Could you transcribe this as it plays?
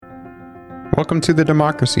Welcome to the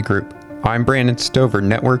Democracy Group. I'm Brandon Stover,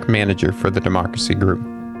 Network Manager for the Democracy Group.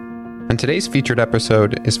 And today's featured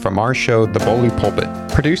episode is from our show, The Bully Pulpit,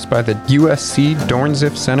 produced by the USC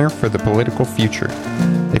Dornsiff Center for the Political Future.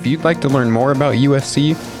 If you'd like to learn more about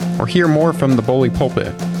USC or hear more from The Bully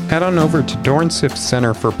Pulpit, head on over to Dornsiff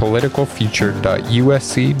Center for Political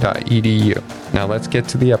Future.usc.edu. Now let's get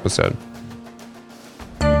to the episode.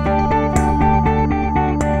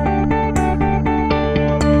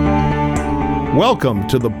 Welcome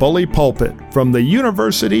to the Bully Pulpit from the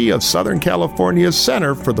University of Southern California's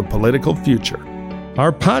Center for the Political Future.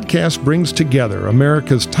 Our podcast brings together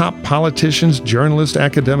America's top politicians, journalists,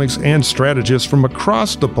 academics, and strategists from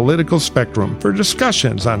across the political spectrum for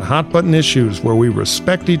discussions on hot-button issues where we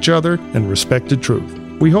respect each other and respect the truth.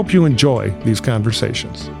 We hope you enjoy these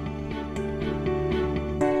conversations.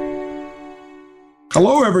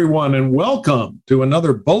 Hello, everyone, and welcome to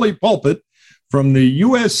another Bully Pulpit from the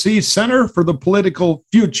USC Center for the Political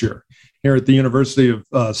Future here at the University of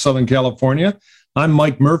Southern California. I'm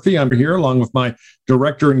Mike Murphy. I'm here along with my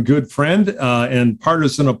director and good friend and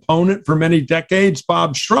partisan opponent for many decades,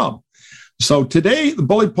 Bob Shrum. So today, the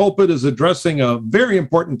Bully Pulpit is addressing a very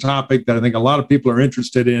important topic that I think a lot of people are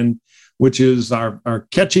interested in, which is our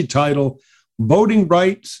catchy title, Voting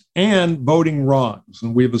Rights and Voting Wrongs.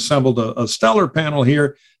 And we've assembled a stellar panel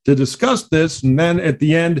here to discuss this. And then at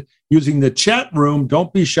the end, using the chat room,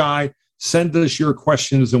 don't be shy, send us your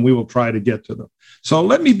questions and we will try to get to them. So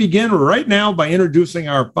let me begin right now by introducing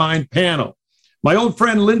our fine panel. My old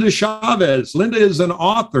friend, Linda Chavez. Linda is an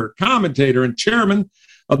author, commentator, and chairman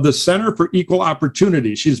of the Center for Equal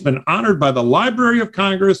Opportunity. She's been honored by the Library of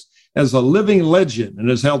Congress as a living legend and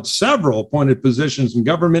has held several appointed positions in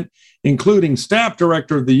government, including staff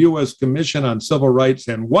director of the U.S. Commission on Civil Rights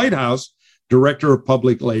and White House Director of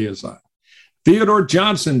Public Liaison. Theodore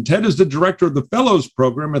Johnson. Ted is the director of the Fellows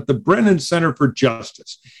Program at the Brennan Center for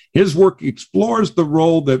Justice. His work explores the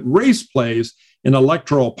role that race plays in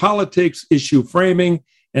electoral politics, issue framing,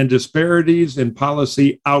 and disparities in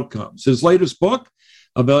policy outcomes. His latest book,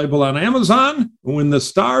 available on Amazon, When the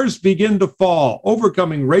Stars Begin to Fall,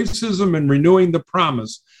 Overcoming Racism and Renewing the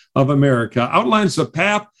Promise of America, outlines a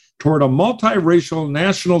path toward a multiracial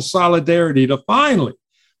national solidarity to finally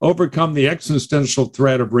overcome the existential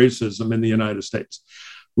threat of racism in the United States.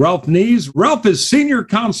 Ralph Nees. Ralph is senior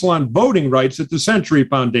counsel on voting rights at the Century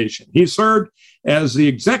Foundation. He served as the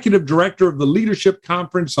executive director of the Leadership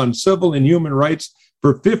Conference on Civil and Human Rights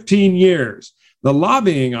for 15 years. It is the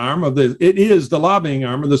lobbying arm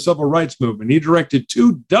of the civil rights movement. He directed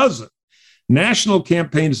 24 national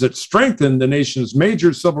campaigns that strengthened the nation's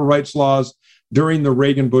major civil rights laws during the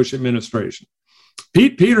Reagan-Bush administration.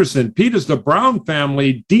 Pete Peterson. Pete is the Brown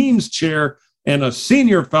Family Dean's Chair and a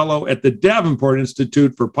senior fellow at the Davenport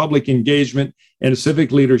Institute for Public Engagement and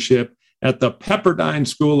Civic Leadership at the Pepperdine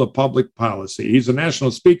School of Public Policy. He's a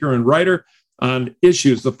national speaker and writer on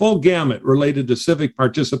issues, the full gamut related to civic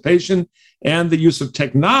participation and the use of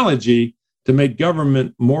technology to make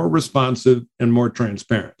government more responsive and more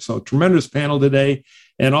transparent. So tremendous panel today.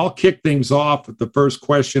 And I'll kick things off with the first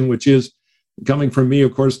question, which is coming from me,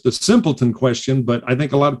 of course, the simpleton question, but I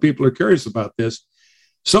think a lot of people are curious about this.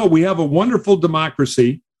 So we have a wonderful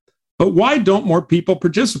democracy, but why don't more people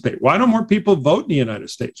participate? Why don't more people vote in the United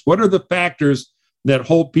States? What are the factors that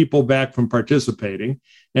hold people back from participating?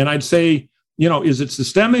 And I'd say, is it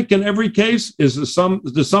systemic in every case? Do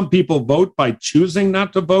some people vote by choosing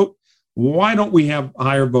not to vote? Why don't we have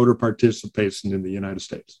higher voter participation in the United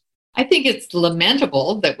States? I think it's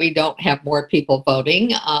lamentable that we don't have more people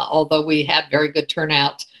voting, although we had very good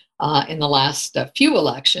turnout in the last few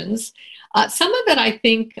elections. Some of it, I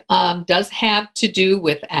think, does have to do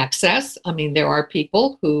with access. I mean, there are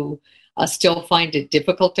people who still find it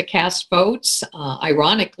difficult to cast votes.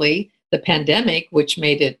 Ironically, the pandemic, which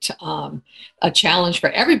made it a challenge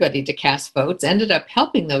for everybody to cast votes, ended up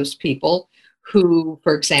helping those people who,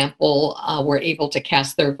 for example, were able to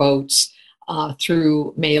cast their votes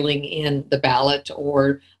through mailing in the ballot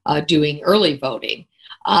or doing early voting.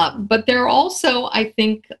 But there are also, I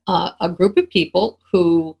think, a group of people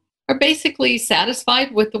who are basically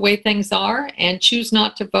satisfied with the way things are and choose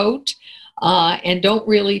not to vote and don't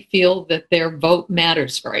really feel that their vote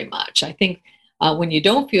matters very much. I think when you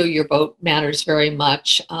don't feel your vote matters very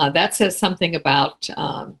much, that says something about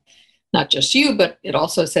not just you, but it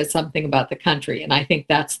also says something about the country. And I think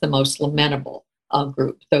that's the most lamentable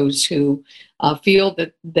group, those who feel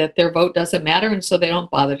that their vote doesn't matter, and so they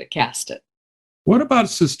don't bother to cast it. What about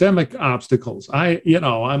systemic obstacles?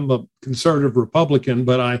 I'm a conservative Republican,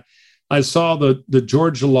 but I saw the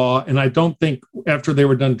Georgia law, and I don't think after they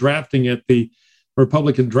were done drafting it, the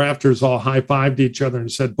Republican drafters all high-fived each other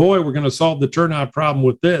and said, boy, we're going to solve the turnout problem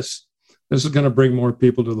with this. This is going to bring more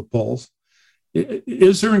people to the polls.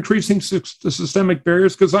 Is there increasing systemic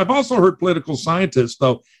barriers? Because I've also heard political scientists,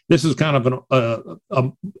 though this is kind of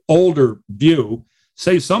an older view,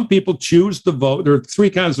 say some people choose to vote. There are three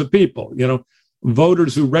kinds of people,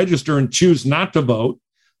 voters who register and choose not to vote,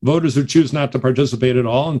 voters who choose not to participate at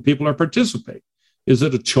all, and people who participate. Is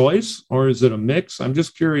it a choice or is it a mix? I'm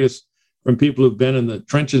just curious from people who've been in the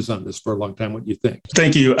trenches on this for a long time, what you think.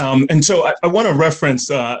 Thank you. And so I want to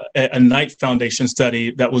reference a Knight Foundation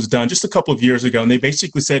study that was done just a couple of years ago. And they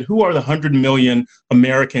basically said, who are the 100 million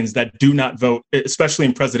Americans that do not vote, especially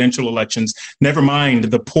in presidential elections, never mind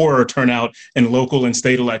the poorer turnout in local and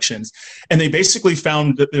state elections. And they basically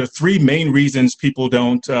found that there are three main reasons people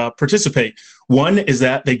don't participate. One is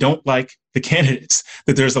that they don't like the candidates,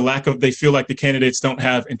 that there's they feel like the candidates don't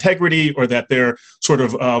have integrity, or that they're sort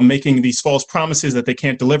of making these false promises that they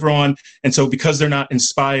can't deliver on. And so because they're not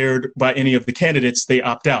inspired by any of the candidates, they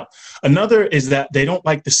opt out. Another is that they don't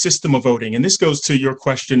like the system of voting. And this goes to your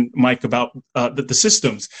question, Mike, about the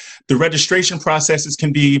systems. The registration processes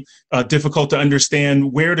can be difficult to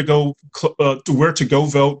understand, where to go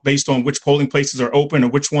vote based on which polling places are open, or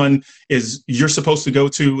which one is you're supposed to go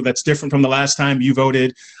to that's different from the last time you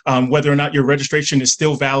voted, whether or not your registration is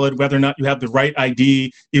still valid, whether or not you have the right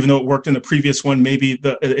ID, even though it worked in the previous one, maybe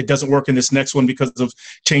it doesn't work in this next one because of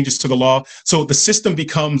changes to the law. So the system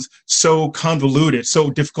becomes so convoluted,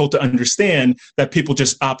 so difficult to understand, that people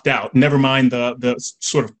just opt out, never mind the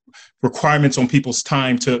sort of requirements on people's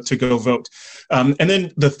time to go vote. And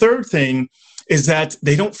then the third thing is that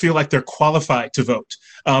they don't feel like they're qualified to vote.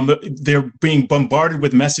 They're being bombarded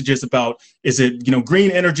with messages about, is it,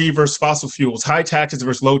 green energy versus fossil fuels, high taxes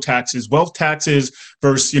versus low taxes, wealth taxes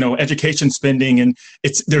versus, education spending. And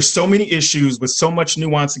there's so many issues with so much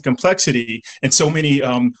nuance and complexity, and so many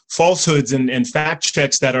falsehoods and fact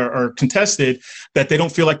checks that are contested, that they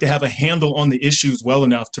don't feel like they have a handle on the issues well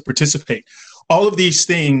enough to participate. All of these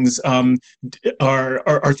things are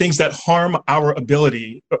things that harm our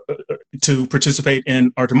ability to participate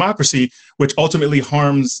in our democracy, which ultimately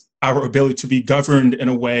harms our ability to be governed in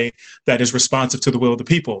a way that is responsive to the will of the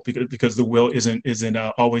people, because the will isn't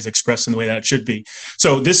always expressed in the way that it should be.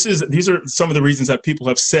 So these are some of the reasons that people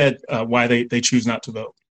have said why they choose not to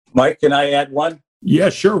vote. Mike, can I add one? Yeah,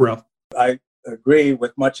 sure, Ralph. I agree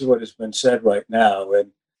with much of what has been said right now,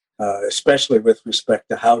 and especially with respect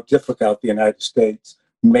to how difficult the United States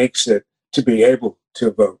makes it to be able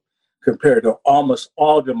to vote compared to almost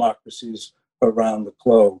all democracies around the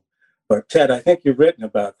globe. But Ted, I think you've written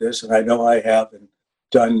about this, and I know I have, and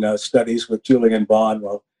done studies with Julian Bond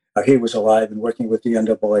while he was alive and working with the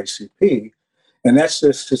NAACP. And that's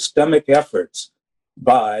the systemic efforts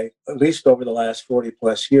by, at least over the last 40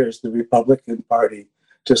 plus years, the Republican Party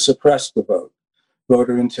to suppress the vote.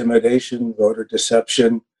 Voter intimidation, voter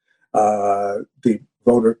deception, the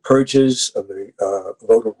voter purges of the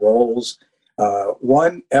voter rolls,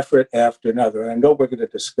 one effort after another. And I know we're going to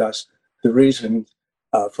discuss the reason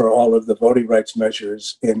for all of the voting rights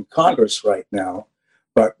measures in Congress right now.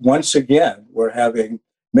 But once again, we're having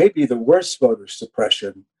maybe the worst voter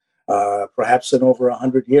suppression, perhaps in over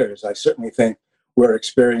 100 years. I certainly think we're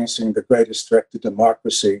experiencing the greatest threat to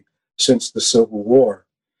democracy since the Civil War.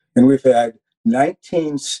 And we've had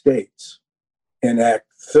 19 states enact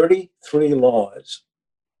 33 laws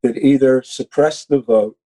that either suppress the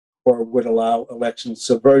vote or would allow election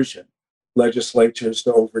subversion, legislatures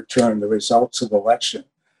to overturn the results of election.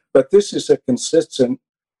 But this is a consistent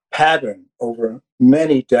pattern over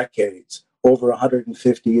many decades, over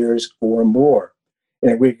 150 years or more.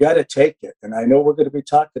 And we've got to take it. And I know we're going to be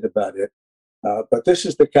talking about it, but this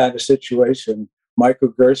is the kind of situation Michael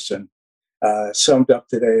Gerson summed up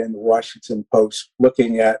today in the Washington Post,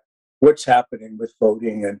 looking at what's happening with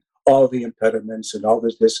voting and all the impediments and all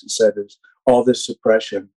the disincentives, all this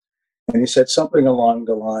suppression. And he said something along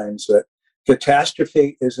the lines that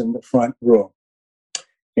catastrophe is in the front room.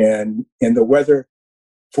 And in the weather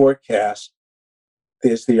forecast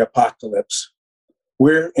is the apocalypse.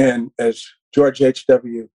 We're in, as George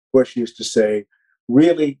H.W. Bush used to say,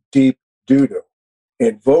 really deep doo-doo.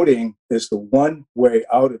 And voting is the one way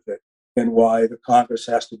out of it, and why the Congress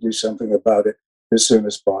has to do something about it as soon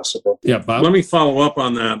as possible. Yeah, Bob. Let me follow up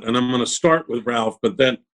on that, and I'm going to start with Ralph, but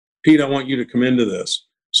then, Pete, I want you to come into this.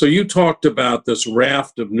 So you talked about this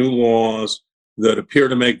raft of new laws that appear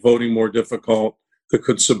to make voting more difficult, that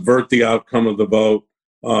could subvert the outcome of the vote.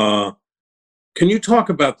 Can you talk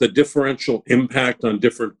about the differential impact on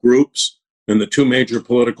different groups and the two major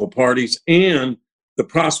political parties, and the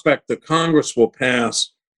prospect that Congress will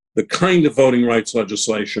pass the kind of voting rights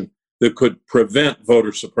legislation that could prevent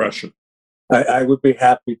voter suppression? I would be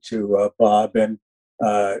happy to, Bob. And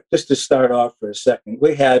just to start off for a second,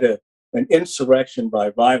 we had an insurrection by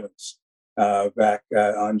violence back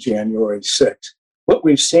on January 6th. What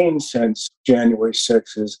we've seen since January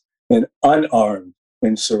 6th is an unarmed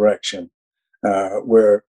insurrection,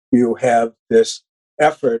 where you have this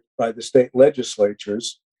effort by the state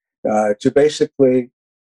legislatures to basically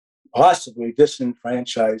possibly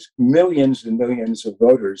disenfranchise millions and millions of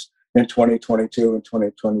voters in 2022 and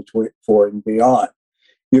 2024 and beyond.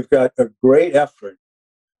 You've got a great effort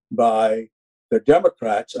by the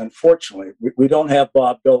Democrats. Unfortunately, we don't have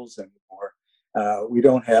Bob Doles anymore. We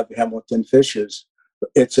don't have Hamilton Fishers.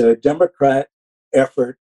 It's a Democrat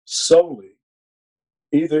effort solely,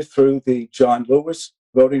 either through the John Lewis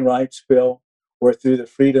Voting Rights Bill or through the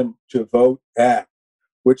Freedom to Vote Act,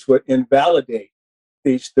 which would invalidate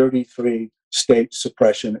these 33 state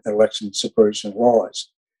suppression, election suppression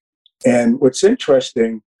laws. And what's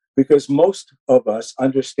interesting, because most of us,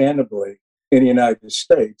 understandably, in the United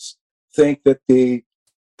States, think that the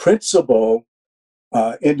principal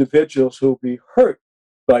individuals who will be hurt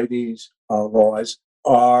by these laws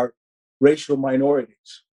are racial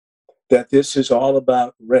minorities, that this is all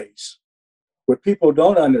about race. What people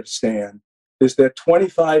don't understand is that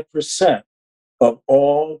 25% of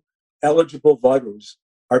all eligible voters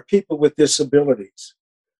are people with disabilities.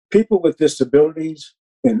 People with disabilities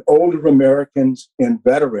and older Americans and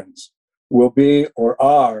veterans will be or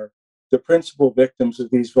are the principal victims of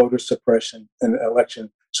these voter suppression and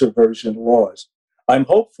election subversion laws. I'm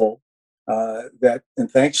hopeful that, and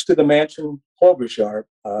thanks to the Manchin-Klobuchar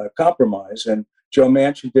compromise, and Joe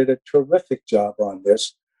Manchin did a terrific job on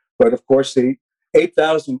this, but of course the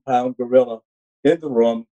 8,000-pound gorilla in the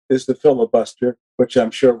room is the filibuster, which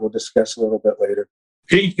I'm sure we'll discuss a little bit later.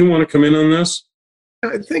 Pete, you want to come in on this?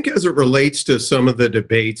 I think as it relates to some of the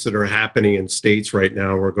debates that are happening in states right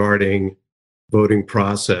now regarding voting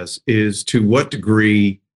process is to what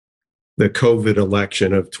degree the COVID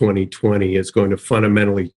election of 2020 is going to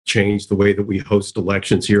fundamentally change the way that we host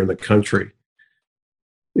elections here in the country.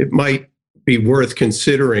 It might be worth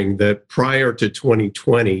considering that prior to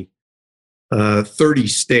 2020, 30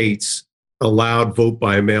 states allowed vote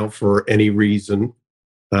by mail for any reason,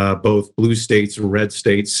 both blue states and red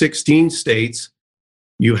states. 16 states,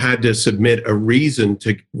 you had to submit a reason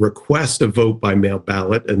to request a vote by mail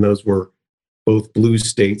ballot, and those were both blue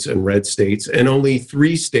states and red states. And only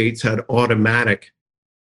 3 states had automatic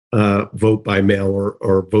vote by mail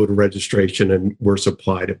or voter registration and were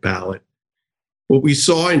supplied a ballot. What we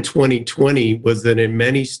saw in 2020 was that in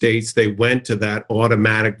many states, they went to that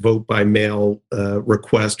automatic vote by mail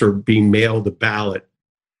request or being mailed a ballot.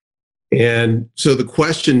 And so the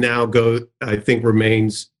question now I think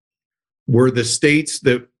remains, were the states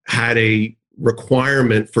that had a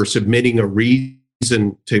requirement for submitting a reason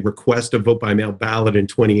to request a vote by mail ballot in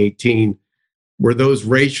 2018, were those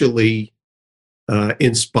racially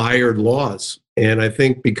inspired laws? And I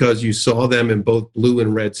think because you saw them in both blue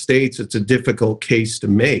and red states, it's a difficult case to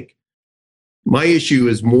make. My issue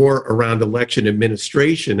is more around election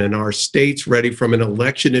administration, and are states ready from an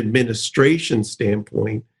election administration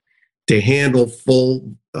standpoint to handle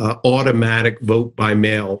full automatic vote by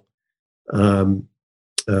mail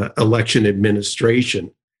election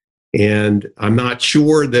administration? And I'm not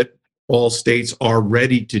sure that all states are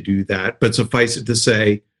ready to do that, but suffice it to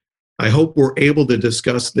say, I hope we're able to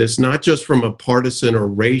discuss this not just from a partisan or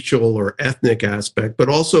racial or ethnic aspect, but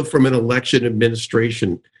also from an election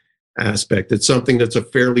administration aspect. It's something that's a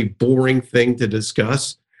fairly boring thing to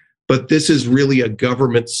discuss, but this is really a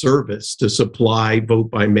government service to supply vote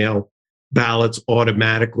by mail ballots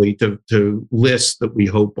automatically to lists that we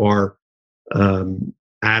hope are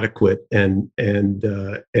adequate and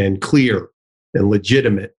clear and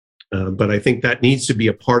legitimate. But I think that needs to be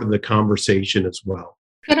a part of the conversation as well.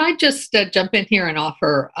 Could I just jump in here and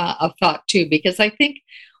offer a thought too? Because I think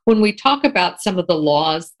when we talk about some of the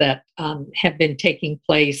laws that have been taking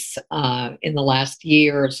place in the last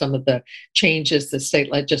year, some of the changes the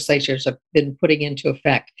state legislatures have been putting into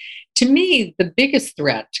effect, to me, the biggest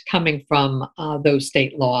threat coming from those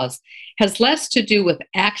state laws has less to do with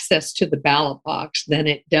access to the ballot box than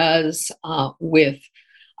it does with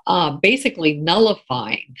basically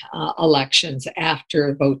nullifying elections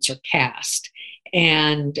after votes are cast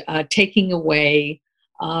and taking away,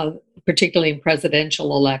 particularly in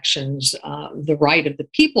presidential elections, the right of the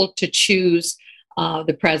people to choose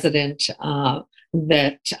the president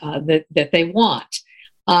that they want.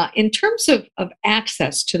 In terms of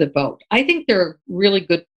access to the vote, I think there are really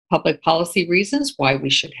good public policy reasons why we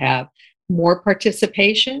should have more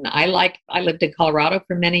participation. I lived in Colorado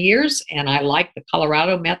for many years, and I like the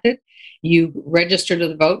Colorado method. You register to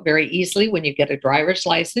the vote very easily when you get a driver's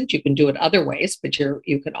license. You can do it other ways, but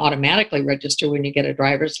you can automatically register when you get a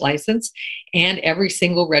driver's license. And every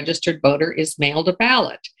single registered voter is mailed a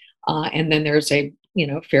ballot. And then there's a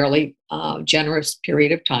fairly generous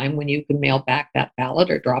period of time when you can mail back that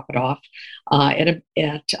ballot or drop it off at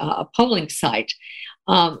a polling site.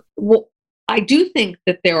 I do think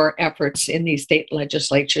that there are efforts in these state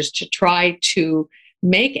legislatures to try to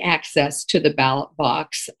make access to the ballot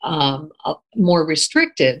box more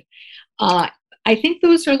restricted. I think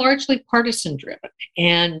those are largely partisan driven.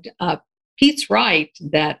 And Pete's right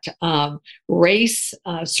that race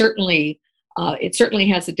certainly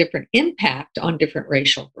has a different impact on different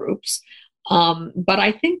racial groups. But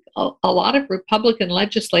I think a lot of Republican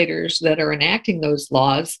legislators that are enacting those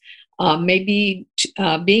laws may be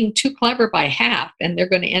being too clever by half, and they're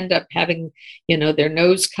going to end up having, their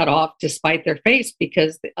nose cut off to spite their face,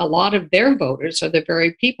 because a lot of their voters are the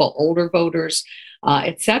very people, older voters,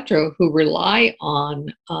 et cetera, who rely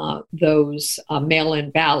on those mail-in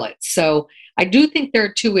ballots. So I do think there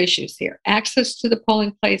are two issues here: access to the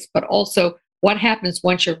polling place, but also what happens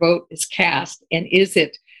once your vote is cast, and is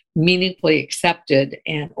it meaningfully accepted,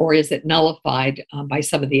 or is it nullified by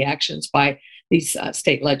some of the actions by these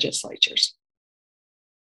state legislatures?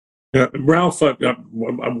 Ralph, I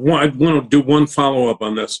want to do one follow-up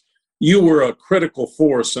on this. You were a critical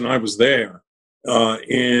force, and I was there,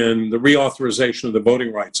 in the reauthorization of the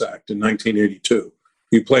Voting Rights Act in 1982.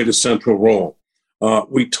 You played a central role.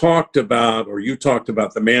 You talked about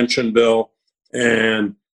the Manchin bill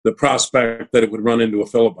and the prospect that it would run into a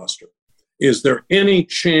filibuster. Is there any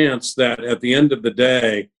chance that at the end of the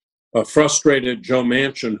day, a frustrated Joe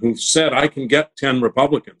Manchin, who said, I can get 10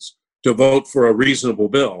 Republicans to vote for a reasonable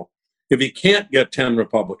bill, if he can't get 10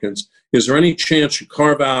 Republicans, is there any chance you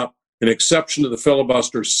carve out an exception to the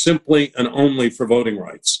filibuster simply and only for voting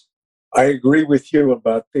rights? I agree with you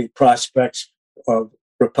about the prospects of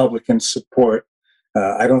Republican support.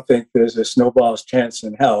 I don't think there's a snowball's chance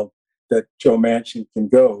in hell that Joe Manchin can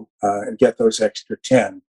go and get those extra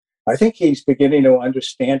 10. I think he's beginning to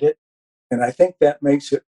understand it, and I think that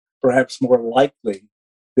makes it perhaps more likely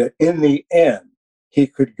that in the end he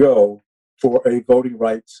could go for a voting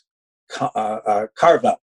rights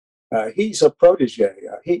carve-out. He's a protege.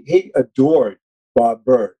 He adored Bob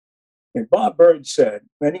Byrd. And Bob Byrd said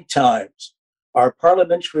many times, our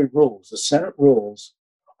parliamentary rules, the Senate rules,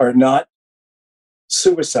 are not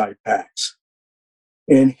suicide pacts.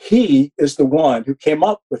 And he is the one who came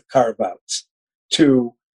up with carve-outs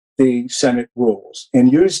to the Senate rules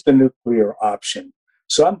and used the nuclear option.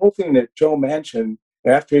 So I'm hoping that Joe Manchin,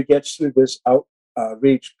 after he gets through this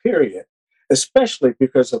outreach period, especially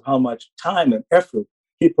because of how much time and effort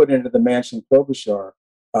he put into the Manchin-Klobuchar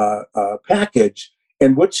package,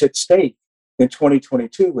 and what's at stake in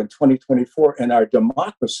 2022 and 2024 in our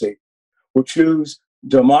democracy, will choose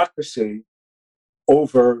democracy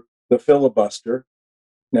over the filibuster.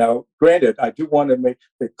 Now, granted, I do want to make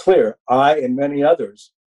it clear, I and many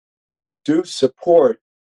others do support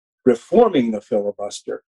reforming the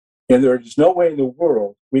filibuster. And there is no way in the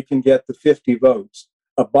world we can get the 50 votes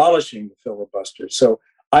abolishing the filibuster. So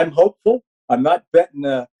I'm hopeful. I'm not betting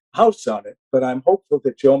a house on it, but I'm hopeful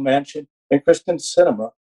that Joe Manchin and Kristen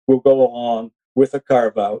Sinema will go along with a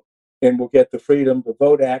carve-out, and we'll get the Freedom to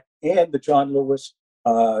Vote Act and the John Lewis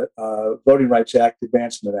Voting Rights Act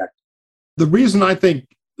Advancement Act. The reason I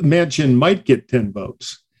think Manchin might get 10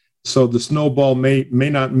 votes, so the snowball may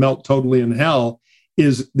not melt totally in hell,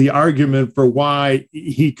 is the argument for why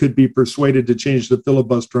he could be persuaded to change the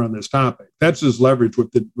filibuster on this topic. That's his leverage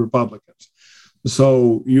with the Republicans.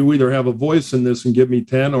 So you either have a voice in this and give me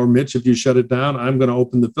 10, or Mitch, if you shut it down, I'm going to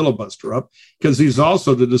open the filibuster up, because he's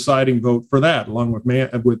also the deciding vote for that, along with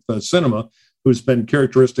Sinema, who's been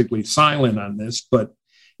characteristically silent on this. But,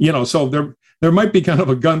 so there might be kind of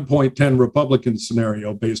a gunpoint 10 Republican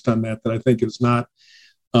scenario based on that I think is not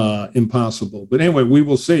impossible. But anyway, we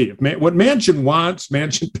will see. What Manchin wants,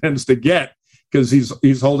 Manchin tends to get, because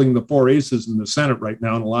he's holding the 4 aces in the Senate right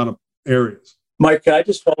now in a lot of areas. Mike, can I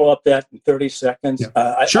just follow up that in 30 seconds?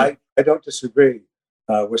 Yeah. Sure. I don't disagree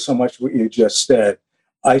with so much what you just said.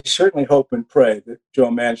 I certainly hope and pray that Joe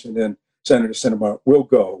Manchin and Senator Sinema will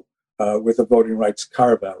go with a voting rights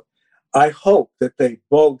carve-out. I hope that they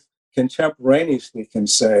both contemporaneously can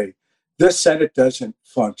say, this Senate doesn't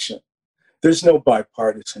function. There's no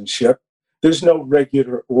bipartisanship. There's no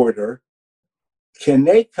regular order. Can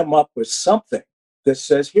they come up with something that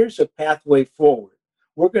says, here's a pathway forward?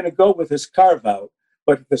 We're going to go with this carve-out,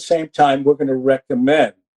 but at the same time, we're going to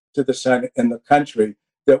recommend to the Senate and the country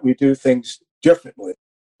that we do things differently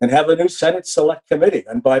and have a new Senate Select Committee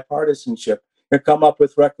on bipartisanship and come up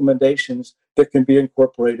with recommendations that can be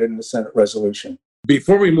incorporated in the Senate resolution.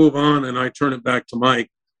 Before we move on and I turn it back to Mike,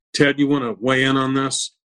 Ted, you want to weigh in on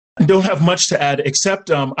this? I don't have much to add, except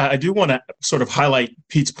I do want to sort of highlight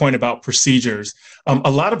Pete's point about procedures.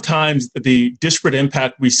 A lot of times, the disparate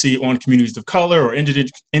impact we see on communities of color or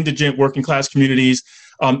indigent working class communities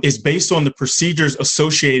is based on the procedures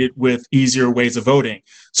associated with easier ways of voting.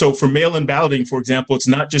 So for mail-in balloting, for example, it's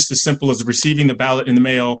not just as simple as receiving the ballot in the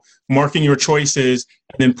mail, marking your choices,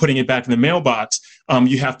 and then putting it back in the mailbox.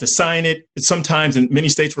 You have to sign it. Sometimes, in many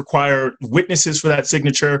states, require witnesses for that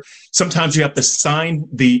signature. Sometimes you have to sign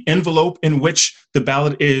the envelope in which the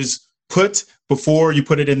ballot is put before you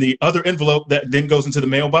put it in the other envelope that then goes into the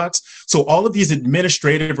mailbox. So all of these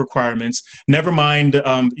administrative requirements, never mind,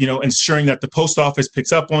 ensuring that the post office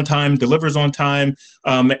picks up on time, delivers on time,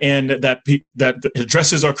 and that the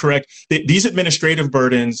addresses are correct. These administrative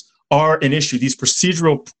burdens are an issue. These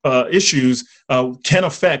procedural issues can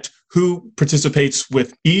affect who participates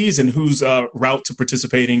with ease and whose route to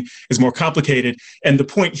participating is more complicated. And the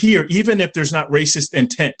point here, even if there's not racist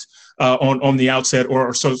intent on the outset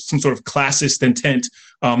or some sort of classist intent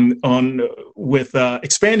with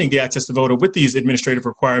expanding the access to vote with these administrative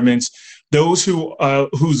requirements, those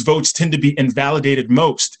whose votes tend to be invalidated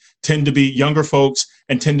most tend to be younger folks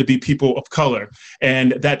and tend to be people of color.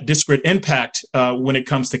 And that disparate impact when it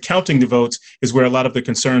comes to counting the votes is where a lot of the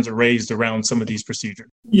concerns are raised around some of these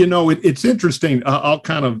procedures. You know, it's interesting. I'll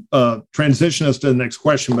kind of transition us to the next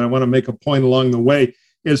question, but I want to make a point along the way.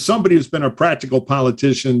 As somebody who's been a practical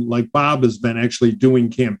politician, like Bob has been actually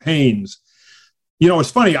doing campaigns, you know,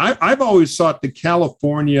 it's funny. I've always thought the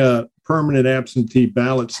California permanent absentee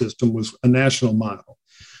ballot system was a national model.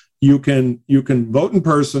 You can vote in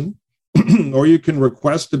person, or you can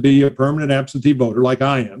request to be a permanent absentee voter, like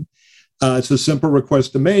I am. It's a simple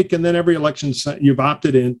request to make, and then every election you've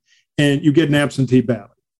opted in, and you get an absentee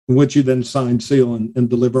ballot, which you then sign, seal, and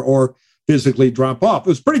deliver, or physically drop off. It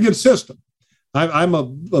was a pretty good system. I'm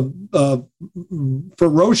a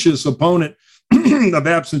ferocious opponent of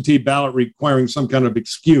absentee ballot requiring some kind of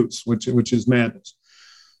excuse, which is madness.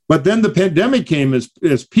 But then the pandemic came, as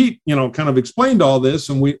Pete, kind of explained all this,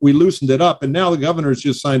 and we loosened it up. And now the governor's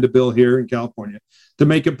just signed a bill here in California to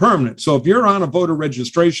make it permanent. So if you're on a voter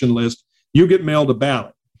registration list, you get mailed a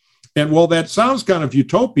ballot. And while that sounds kind of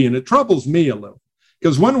utopian, it troubles me a little.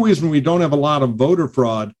 Because one reason we don't have a lot of voter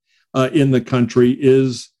fraud in the country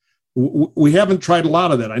is we haven't tried a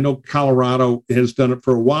lot of that. I know Colorado has done it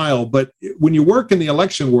for a while, but when you work in the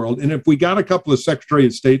election world, and if we got a couple of Secretary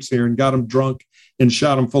of States here and got them drunk and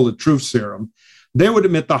shot them full of truth serum, they would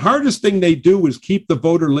admit the hardest thing they do is keep the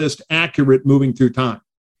voter list accurate moving through time.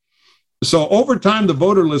 So over time, the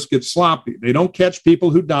voter list gets sloppy. They don't catch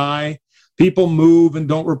people who die. People move and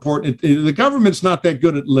don't report. The government's not that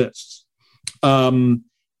good at lists.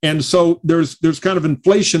 And so there's kind of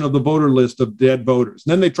inflation of the voter list of dead voters.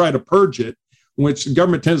 And then they try to purge it, which the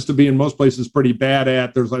government tends to be in most places pretty bad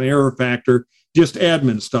at. There's an error factor, just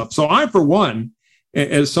admin stuff. So I, for one,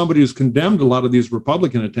 as somebody who's condemned a lot of these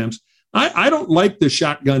Republican attempts, I don't like the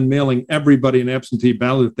shotgun mailing everybody an absentee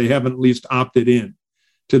ballot if they haven't at least opted in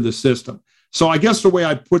to the system. So I guess the way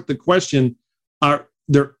I put the question, are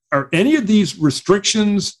any of these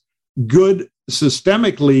restrictions good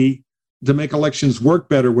systemically to make elections work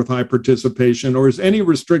better with high participation, or is any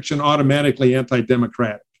restriction automatically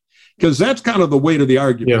anti-democratic? Because that's kind of the weight of the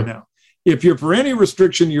argument now. If you're for any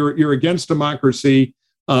restriction, you're against democracy,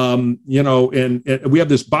 and we have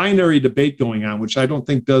this binary debate going on, which I don't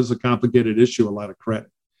think does a complicated issue a lot of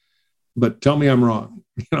credit. But tell me I'm wrong.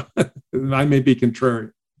 I may be contrary.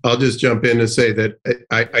 I'll just jump in and say that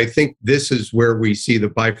I think this is where we see the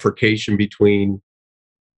bifurcation between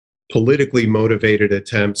politically motivated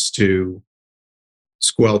attempts to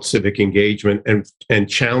squelch civic engagement and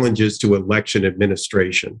challenges to election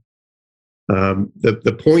administration.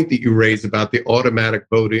 The point that you raised about the automatic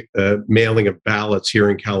voting, mailing of ballots here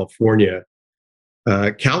in California,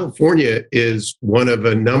 California is one of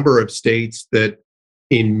a number of states that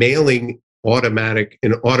in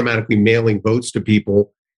automatically mailing votes to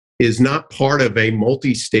people is not part of a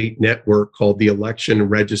multi-state network called the Election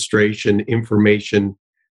Registration Information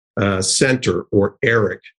Center, or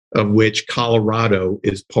ERIC, of which Colorado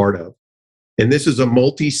is part of. And this is a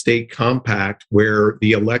multi-state compact where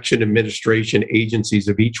the election administration agencies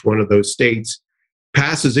of each one of those states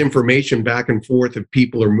passes information back and forth if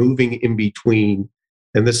people are moving in between.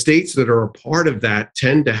 And the states that are a part of that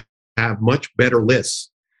tend to have much better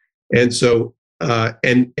lists. And so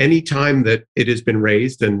And any time that it has been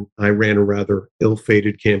raised, and I ran a rather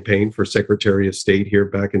ill-fated campaign for Secretary of State here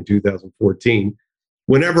back in 2014,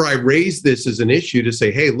 whenever I raised this as an issue to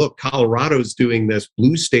say, hey, look, Colorado's doing this,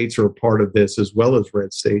 blue states are a part of this as well as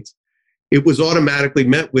red states, it was automatically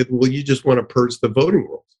met with, well, you just want to purge the voting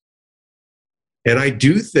rolls. And I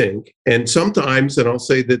do think, and sometimes, and I'll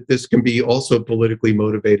say that this can be also politically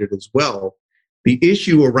motivated as well, the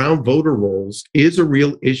issue around voter rolls is a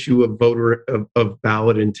real issue of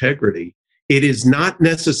ballot integrity. It is not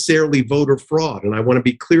necessarily voter fraud, and I want to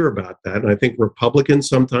be clear about that. And I think Republicans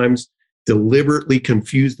sometimes deliberately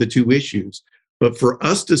confuse the two issues. But for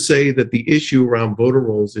us to say that the issue around voter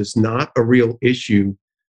rolls is not a real issue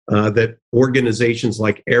that organizations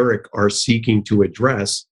like ERIC are seeking to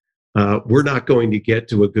address, we're not going to get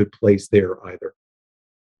to a good place there either.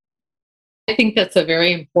 I think that's a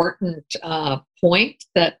very important point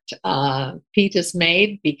that Pete has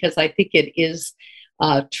made, because I think it is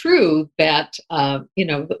true that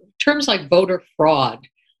terms like voter fraud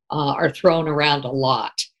are thrown around a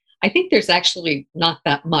lot. I think there's actually not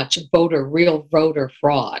that much real voter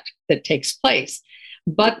fraud that takes place,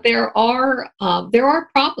 but there are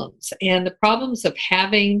problems, and the problems of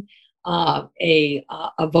having a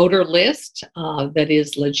voter list that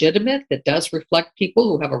is legitimate, that does reflect people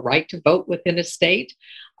who have a right to vote within a state.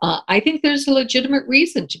 I think there's a legitimate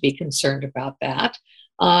reason to be concerned about that.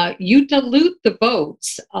 You dilute the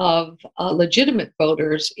votes of legitimate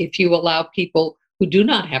voters if you allow people who do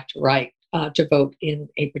not have the right to vote in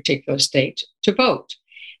a particular state to vote.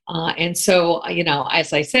 And so,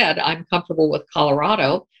 as I said, I'm comfortable with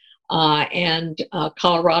Colorado. And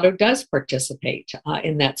Colorado does participate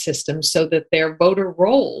in that system so that their voter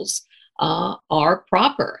rolls are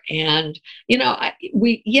proper. And,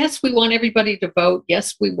 we want everybody to vote.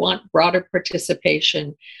 Yes, we want broader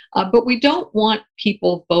participation, but we don't want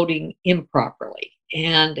people voting improperly.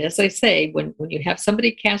 And as I say, when you have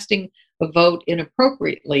somebody casting a vote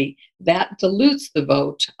inappropriately, that dilutes the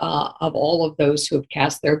vote of all of those who have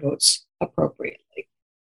cast their votes appropriately.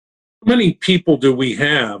 How many people do we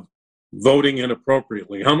have voting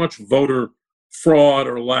inappropriately? How much voter fraud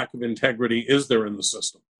or lack of integrity is there in the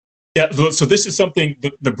system? Yeah, so this is something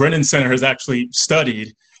the Brennan Center has actually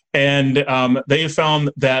studied, and they have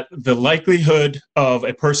found that the likelihood of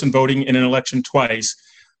a person voting in an election twice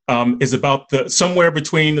is about somewhere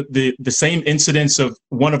between the same incidence of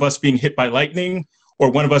one of us being hit by lightning or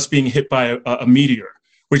one of us being hit by a meteor,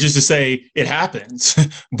 which is to say it happens,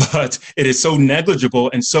 but it is so negligible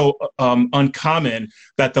and so uncommon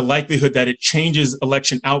that the likelihood that it changes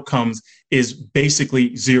election outcomes is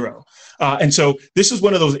basically zero. And so this is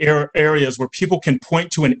one of those areas where people can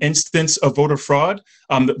point to an instance of voter fraud.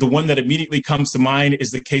 The one that immediately comes to mind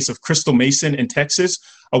is the case of Crystal Mason in Texas,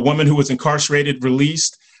 a woman who was incarcerated,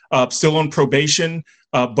 released, still on probation,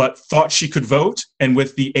 but thought she could vote. And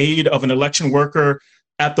with the aid of an election worker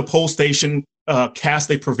at the poll station,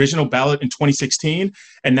 cast a provisional ballot in 2016.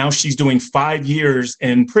 And now she's doing 5 years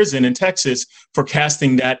in prison in Texas for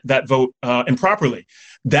casting that vote improperly.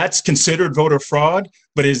 That's considered voter fraud.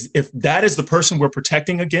 But if that is the person we're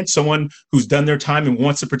protecting against, someone who's done their time and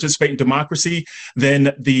wants to participate in democracy,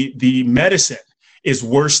 then the medicine is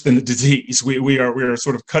worse than the disease. We are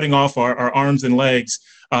sort of cutting off our arms and legs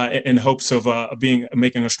in hopes of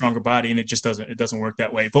making a stronger body, and it doesn't work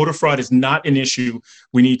that way. Voter fraud is not an issue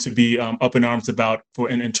we need to be up in arms about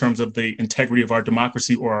in terms of the integrity of our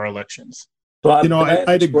democracy or our elections. Bob,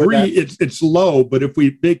 I'd agree it's low, but if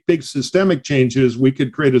we make big systemic changes, we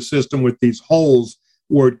could create a system with these holes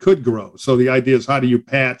where it could grow. So the idea is, how do you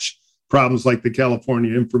patch problems like the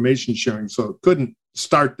California information sharing so it couldn't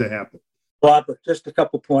start to happen? Bob, just a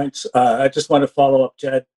couple points. I just want to follow up,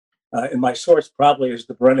 Ted. And my source probably is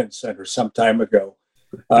the Brennan Center some time ago.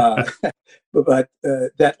 But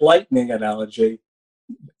that lightning analogy,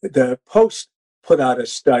 the Post put out a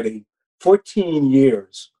study, 14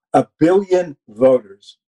 years, 1 billion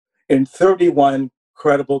voters in 31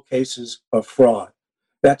 credible cases of fraud.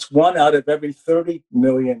 That's 1 out of every 30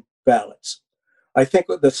 million ballots. I think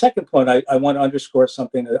the second point, I want to underscore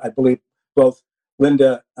something that I believe both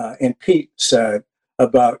Linda and Pete said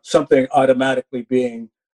about something automatically being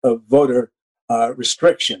a voter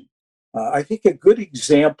restriction. I think a good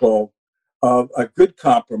example of a good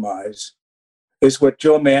compromise is what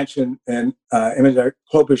Joe Manchin and Amy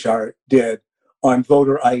Klobuchar did on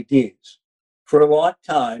voter IDs. For a long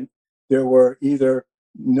time, there were either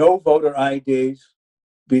no voter IDs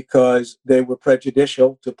because they were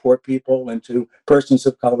prejudicial to poor people and to persons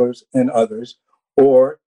of colors and others,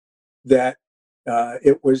 or that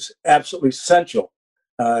it was absolutely essential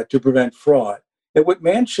to prevent fraud. And what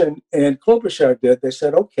Manchin and Klobuchar did, they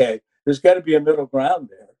said, okay, there's got to be a middle ground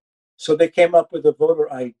there. So they came up with a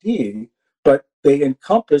voter ID, but they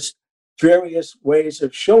encompassed various ways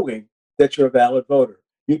of showing that you're a valid voter.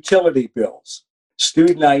 Utility bills,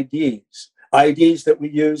 student IDs, IDs that we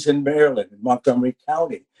use in Maryland, in Montgomery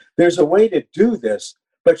County. There's a way to do this,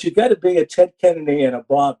 but you got to be a Ted Kennedy and a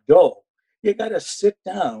Bob Dole. You got to sit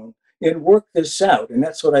down and work this out. And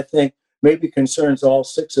that's what I think maybe concerns all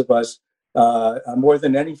six of us more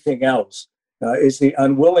than anything else, is the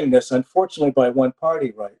unwillingness, unfortunately, by one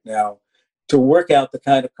party right now to work out the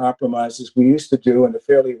kind of compromises we used to do on a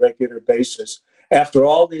fairly regular basis. After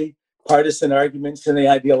all the partisan arguments and the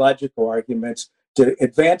ideological arguments, to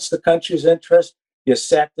advance the country's interest, you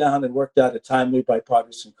sat down and worked out a timely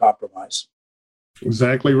bipartisan compromise.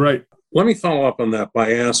 Exactly right. Let me follow up on that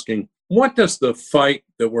by asking, what does the fight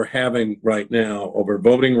that we're having right now over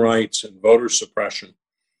voting rights and voter suppression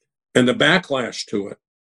and the backlash to it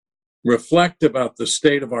reflect about the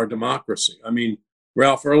state of our democracy? I mean,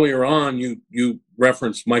 Ralph, earlier on, you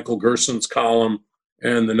referenced Michael Gerson's column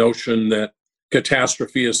and the notion that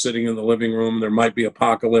catastrophe is sitting in the living room, there might be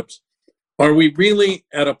apocalypse. Are we really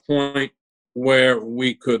at a point where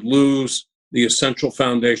we could lose the essential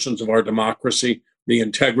foundations of our democracy, the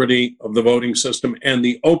integrity of the voting system, and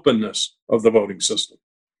the openness of the voting system?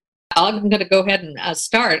 I'm going to go ahead and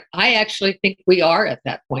start. I actually think we are at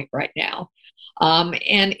that point right now.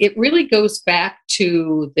 And it really goes back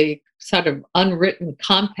to the sort of unwritten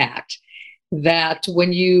compact that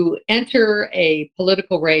when you enter a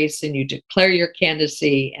political race and you declare your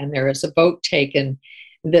candidacy and there is a vote taken,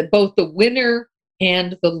 that both the winner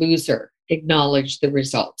and the loser acknowledge the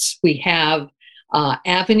results. We have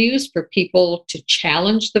avenues for people to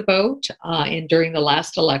challenge the vote. And during the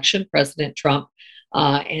last election, President Trump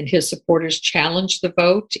and his supporters challenged the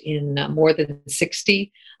vote in more than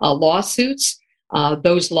 60 lawsuits.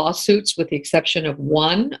 Those lawsuits, with the exception of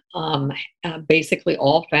one, basically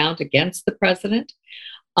all found against the president.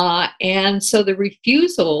 And so the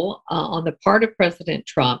refusal on the part of President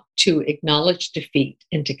Trump to acknowledge defeat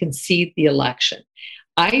and to concede the election,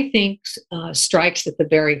 I think strikes at the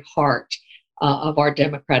very heart of our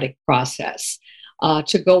democratic process.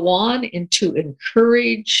 To go on and to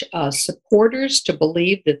encourage supporters to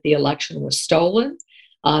believe that the election was stolen,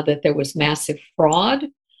 that there was massive fraud,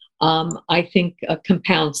 I think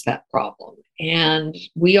compounds that problem. And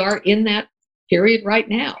we are in that period right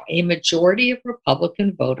now. A majority of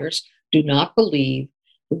Republican voters do not believe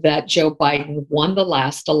that Joe Biden won the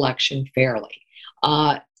last election fairly.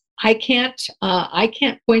 I can't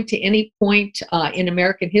point to any point in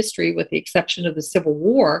American history, with the exception of the Civil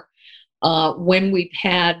War, when we've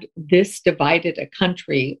had this divided a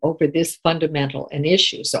country over this fundamental an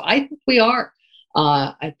issue. So I think we are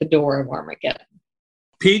at the door of Armageddon.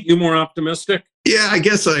 Pete, you more optimistic? Yeah, I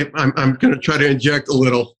guess I'm going to try to inject a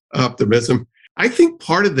little optimism. I think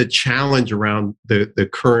part of the challenge around the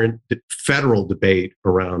current federal debate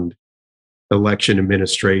around election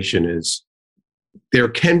administration is there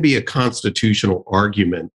can be a constitutional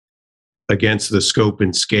argument against the scope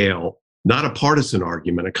and scale, not a partisan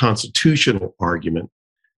argument, a constitutional argument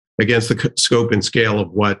against the scope and scale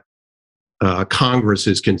of what Congress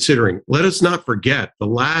is considering. Let us not forget the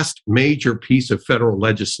last major piece of federal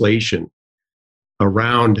legislation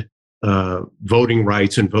around voting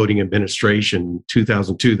rights and voting administration,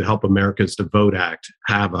 2002, the Help Americans to Vote Act,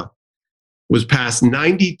 HAVA, was passed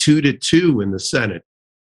 92-2 in the Senate.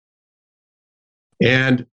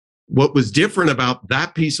 And what was different about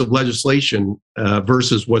that piece of legislation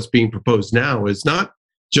versus what's being proposed now is not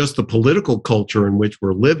just the political culture in which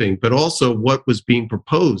we're living, but also what was being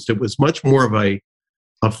proposed. It was much more of a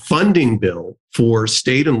funding bill for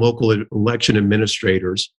state and local election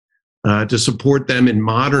administrators to support them in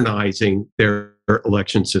modernizing their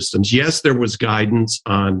election systems. Yes, there was guidance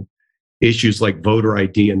on issues like voter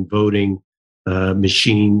ID and voting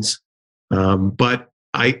machines, but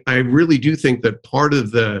I really do think that part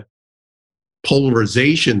of the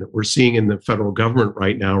polarization that we're seeing in the federal government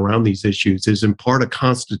right now around these issues is in part a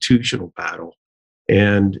constitutional battle.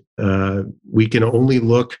 And we can only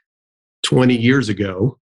look 20 years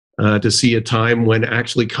ago to see a time when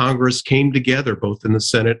actually Congress came together, both in the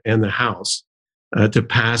Senate and the House, to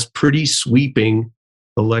pass pretty sweeping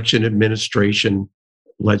election administration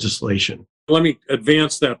legislation. Let me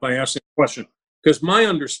advance that by asking a question, because my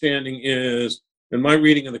understanding is, and my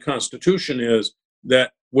reading of the Constitution is,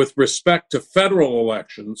 that with respect to federal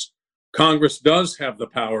elections, Congress does have the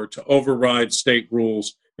power to override state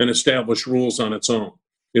rules and establish rules on its own.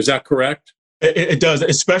 Is that correct? It does,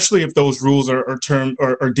 especially if those rules are termed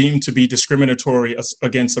or deemed to be discriminatory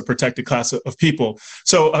against a protected class of people.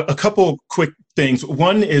 So a couple quick things.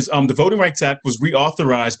 One is the Voting Rights Act was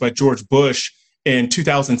reauthorized by George Bush in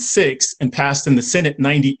 2006 and passed in the Senate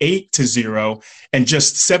 98-0. And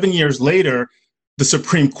just 7 years later, the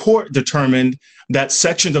Supreme Court determined that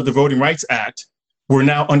sections of the Voting Rights Act were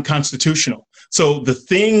now unconstitutional. So the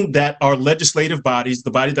thing that our legislative bodies,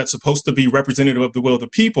 the body that's supposed to be representative of the will of the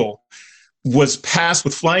people, was passed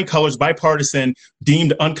with flying colors, bipartisan,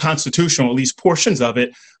 deemed unconstitutional, at least portions of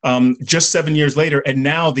it, just 7 years later. And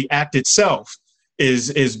now the act itself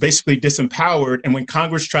is basically disempowered. And when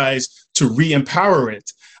Congress tries to re-empower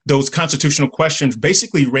it, those constitutional questions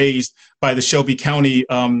basically raised by the Shelby County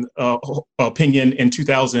opinion in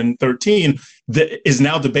 2013 that is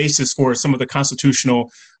now the basis for some of the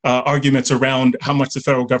constitutional arguments around how much the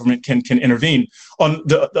federal government can intervene.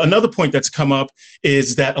 Another point that's come up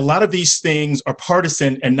is that a lot of these things are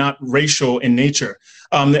partisan and not racial in nature.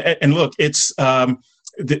 And look, it's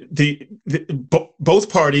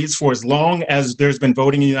both parties, for as long as there's been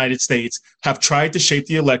voting in the United States, have tried to shape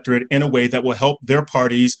the electorate in a way that will help their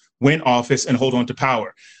parties win office and hold on to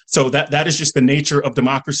power. So that is just the nature of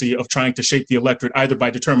democracy, of trying to shape the electorate, either by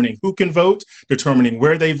determining who can vote, determining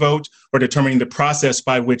where they vote, or determining the process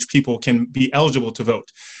by which people can be eligible to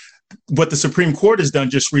vote. What the Supreme Court has done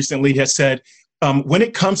just recently has said, when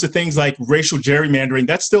it comes to things like racial gerrymandering,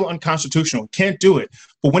 that's still unconstitutional. Can't do it.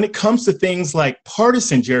 But when it comes to things like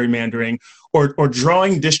partisan gerrymandering or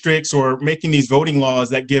drawing districts or making these voting laws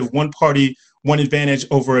that give one party one advantage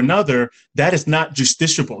over another, that is not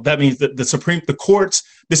justiciable. That means that the courts,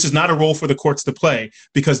 this is not a role for the courts to play,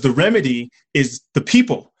 because the remedy is the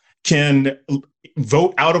people can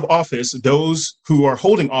vote out of office those who are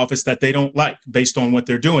holding office that they don't like based on what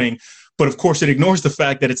they're doing. But of course, it ignores the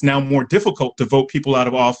fact that it's now more difficult to vote people out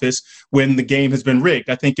of office when the game has been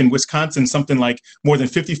rigged. I think in Wisconsin, something like more than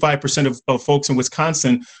 55% of folks in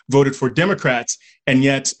Wisconsin voted for Democrats. And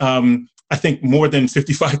yet, I think more than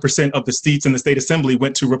 55% of the seats in the state assembly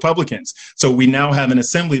went to Republicans. So we now have an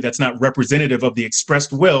assembly that's not representative of the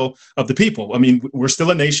expressed will of the people. I mean, we're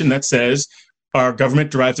still a nation that says our government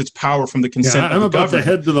derives its power from the consent of the governed. To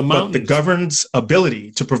head to the mountains. But the governed's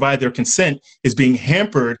ability to provide their consent is being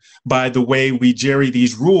hampered by the way we jerry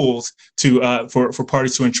these rules to for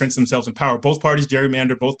parties to entrench themselves in power. Both parties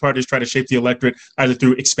gerrymander. Both parties try to shape the electorate either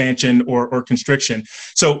through expansion or constriction.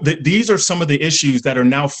 So these are some of the issues that are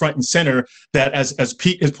now front and center that, as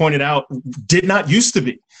Pete has pointed out, did not used to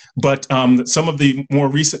be. But some of the more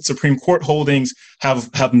recent Supreme Court holdings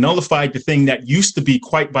have nullified the thing that used to be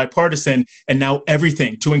quite bipartisan, and now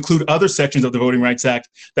everything, to include other sections of the Voting Rights Act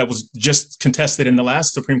that was just contested in the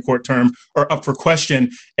last Supreme Court term, are up for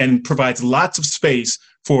question, and provides lots of space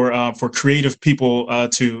for creative people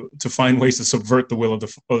to find ways to subvert the will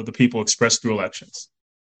of the people expressed through elections.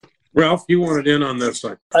 Ralph, you wanted in on this.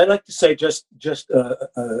 I'd like to say just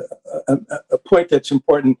a point that's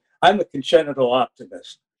important. I'm a congenital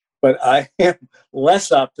optimist, but I am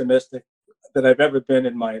less optimistic than I've ever been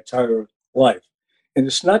in my entire life. And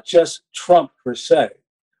it's not just Trump per se.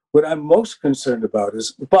 What I'm most concerned about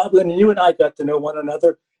is, Bob, when you and I got to know one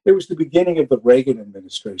another, it was the beginning of the Reagan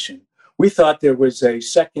administration. We thought there was a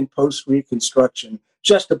second post-Reconstruction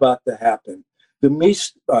just about to happen. The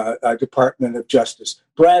Meese Department of Justice,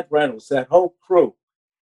 Brad Reynolds, that whole crew.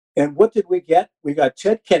 And what did we get? We got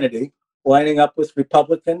Ted Kennedy lining up with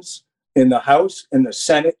Republicans in the House, in the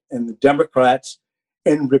Senate, and the Democrats,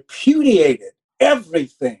 and repudiated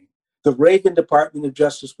everything the Reagan Department of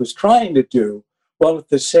Justice was trying to do, while at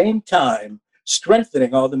the same time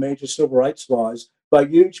strengthening all the major civil rights laws by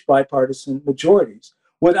huge bipartisan majorities.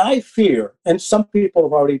 What I fear, and some people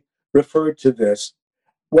have already referred to this,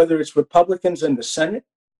 whether it's Republicans in the Senate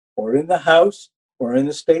or in the House or in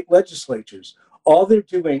the state legislatures, all they're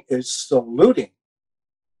doing is saluting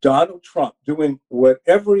Donald Trump, doing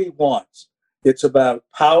whatever he wants. It's about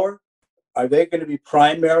power. Are they going to be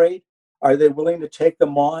primaried? Are they willing to take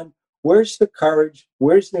them on? Where's the courage?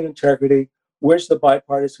 Where's the integrity? Where's the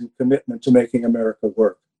bipartisan commitment to making America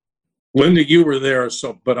work? Linda, you were there,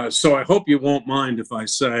 so I hope you won't mind if I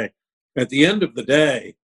say, at the end of the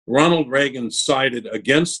day, Ronald Reagan sided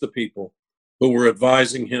against the people who were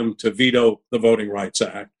advising him to veto the Voting Rights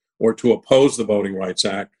Act or to oppose the Voting Rights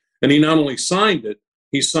Act. And he not only signed it,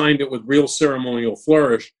 he signed it with real ceremonial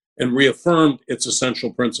flourish and reaffirmed its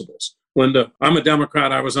essential principles. Linda, I'm a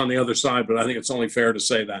Democrat. I was on the other side, but I think it's only fair to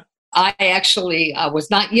say that. I actually was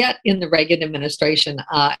not yet in the Reagan administration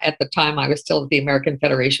at the time. I was still at the American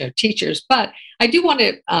Federation of Teachers. But I do want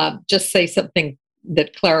to just say something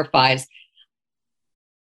that clarifies.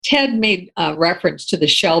 Ted made reference to the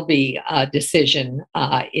Shelby decision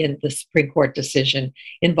in the Supreme Court decision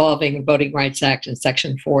involving the Voting Rights Act in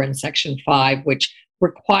Section 4 and Section 5, which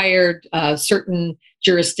required certain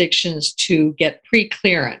jurisdictions to get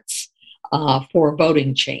pre-clearance for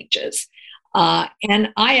voting changes. And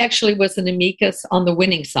I actually was an amicus on the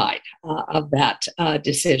winning side of that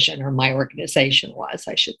decision, or my organization was,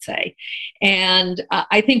 I should say. And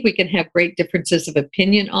I think we can have great differences of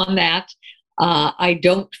opinion on that. I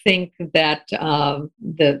don't think that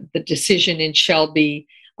the decision in Shelby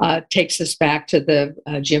takes us back to the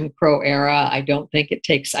Jim Crow era. I don't think it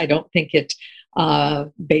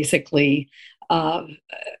basically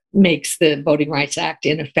makes the Voting Rights Act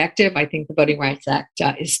ineffective. I think the Voting Rights Act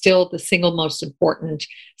is still the single most important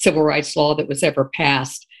civil rights law that was ever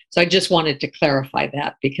passed. So I just wanted to clarify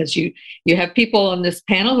that, because you have people on this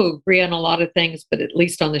panel who agree on a lot of things, but at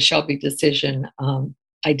least on the Shelby decision,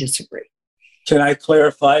 I disagree. Can I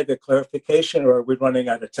clarify the clarification, or are we running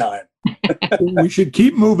out of time? We should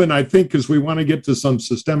keep moving, I think, because we want to get to some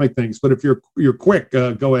systemic things. But if you're quick,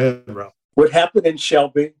 go ahead, Ralph. What happened in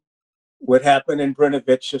Shelby, what happened in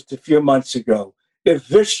Brnovich just a few months ago,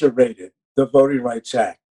 eviscerated the Voting Rights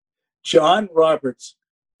Act. John Roberts,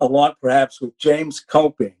 along perhaps with James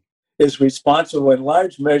Coping, is responsible in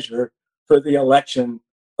large measure for the election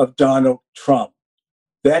of Donald Trump.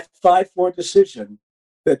 That 5-4 decision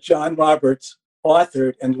that John Roberts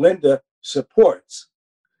authored and Linda supports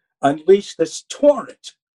unleashed this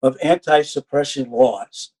torrent of anti-suppression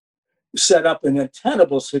laws, set up an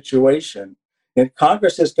untenable situation, and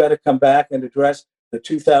Congress has got to come back and address the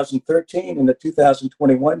 2013 and the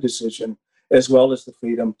 2021 decision, as well as the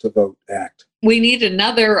Freedom to Vote Act. We need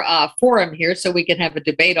another forum here so we can have a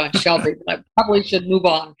debate on Shelby, but I probably should move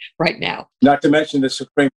on right now. Not to mention the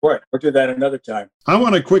Supreme Court. We'll do that another time. I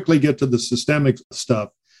want to quickly get to the systemic stuff,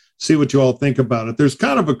 see what you all think about it. There's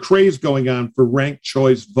kind of a craze going on for ranked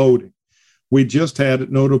choice voting. We just had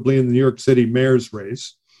it notably in the New York City mayor's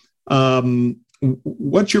race.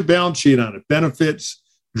 What's your balance sheet on it? Benefits,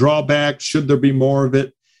 drawbacks, should there be more of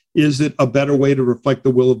it? Is it a better way to reflect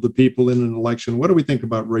the will of the people in an election? What do we think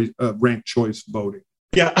about ranked choice voting?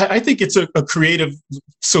 Yeah, I think it's a creative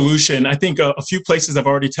solution. I think a few places have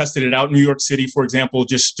already tested it out. New York City, for example,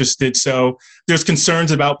 just did so. There's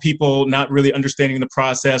concerns about people not really understanding the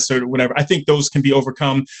process or whatever. I think those can be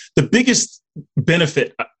overcome. The biggest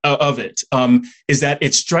benefit of it is that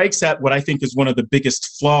it strikes at what I think is one of the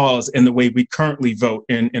biggest flaws in the way we currently vote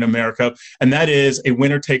in America, and that is a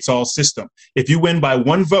winner-takes-all system. If you win by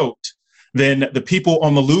one vote, then the people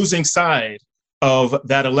on the losing side of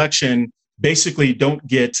that election basically don't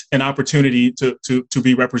get an opportunity to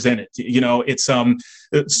be represented. You know, it's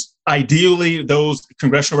ideally those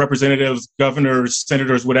congressional representatives, governors,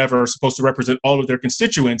 senators, whatever, are supposed to represent all of their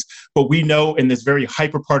constituents. But we know in this very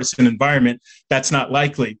hyper-partisan environment, that's not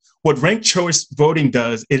likely. What ranked choice voting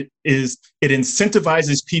does, it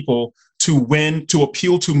incentivizes people to win, to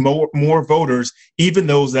appeal to more voters, even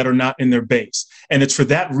those that are not in their base. And it's for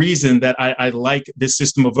that reason that I like this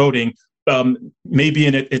system of voting. Maybe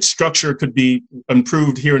in its structure could be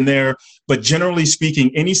improved here and there, but generally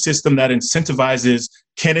speaking, any system that incentivizes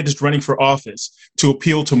candidates running for office to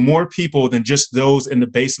appeal to more people than just those in the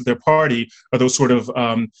base of their party or those sort of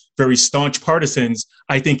very staunch partisans,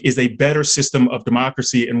 I think is a better system of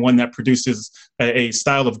democracy, and one that produces a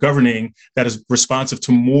style of governing that is responsive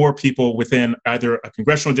to more people within either a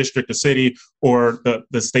congressional district, a city, or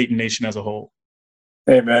the state and nation as a whole.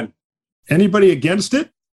 Amen. Anybody against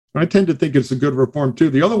it? I tend to think it's a good reform, too.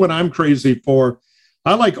 The other one I'm crazy for,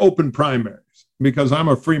 I like open primaries because I'm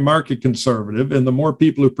a free market conservative, and the more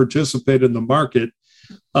people who participate in the market,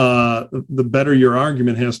 the better your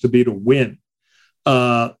argument has to be to win.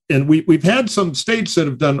 And we've had some states that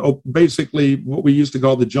have done basically what we used to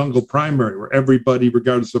call the jungle primary, where everybody,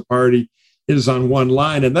 regardless of party, is on one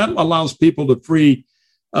line. And that allows people to free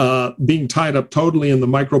being tied up totally in the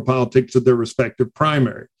micropolitics of their respective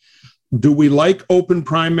primary. Do we like open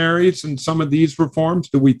primaries in some of these reforms?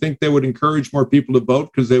 Do we think they would encourage more people to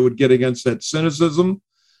vote because they would get against that cynicism?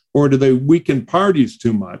 Or do they weaken parties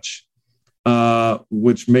too much,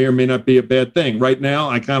 which may or may not be a bad thing? Right now,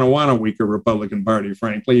 I kind of want a weaker Republican Party,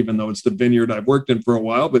 frankly, even though it's the vineyard I've worked in for a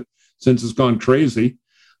while, but since it's gone crazy.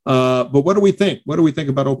 But what do we think? What do we think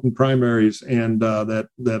about open primaries and that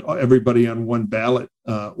everybody on one ballot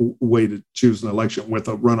way to choose an election with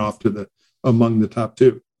a runoff to among the top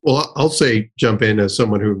two? Well, I'll jump in as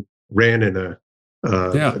someone who ran in a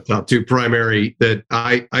top two primary that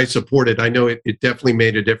I supported. I know it definitely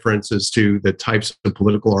made a difference as to the types of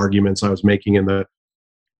political arguments I was making in the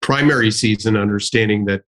primary season, understanding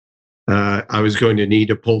that I was going to need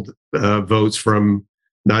to pull votes from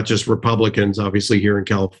not just Republicans, obviously here in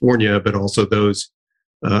California, but also those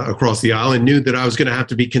across the aisle, and knew that I was going to have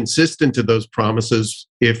to be consistent to those promises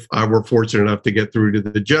if I were fortunate enough to get through to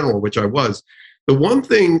the general, which I was. The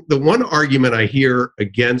one argument I hear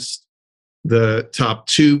against the top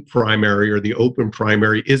two primary or the open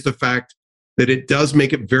primary is the fact that it does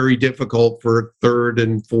make it very difficult for third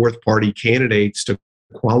and fourth party candidates to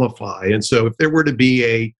qualify. And so if there were to be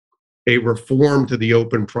a reform to the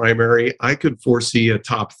open primary, I could foresee a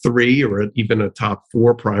top three or even a top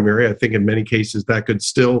four primary. I think in many cases that could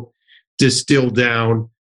still distill down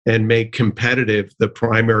and make competitive the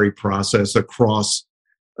primary process across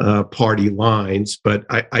party lines. But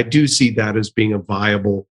I do see that as being a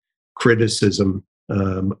viable criticism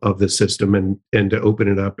of the system and to open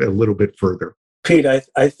it up a little bit further. Pete,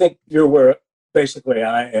 I think you're where basically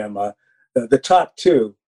I am. The top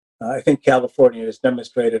two, I think California has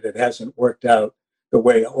demonstrated it hasn't worked out the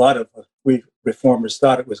way a lot of we reformers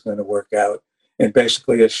thought it was going to work out, and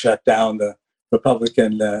basically has shut down the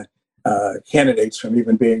Republican candidates from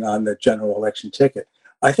even being on the general election ticket.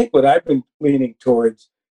 I think what I've been leaning towards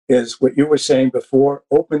is what you were saying before,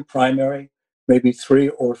 open primary, maybe 3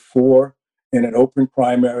 or 4 in an open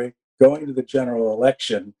primary, going to the general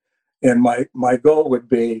election. And my goal would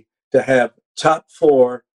be to have top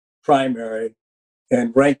 4 primary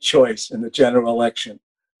and ranked choice in the general election.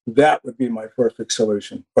 That would be my perfect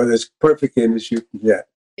solution, or as perfect in as you can get.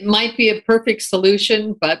 It might be a perfect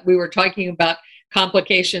solution, but we were talking about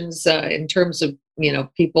complications in terms of,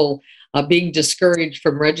 people being discouraged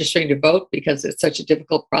from registering to vote because it's such a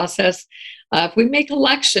difficult process. If we make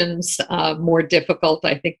elections more difficult,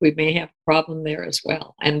 I think we may have a problem there as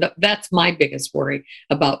well. And that's my biggest worry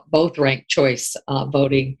about both ranked choice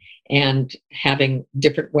voting and having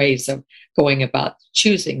different ways of going about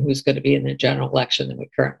choosing who's going to be in the general election than we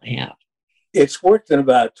currently have. It's worked in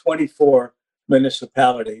about 24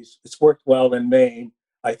 municipalities. It's worked well in Maine.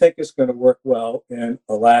 I think it's going to work well in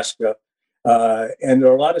Alaska. And there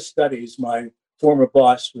are a lot of studies. My former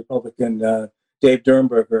boss, Republican Dave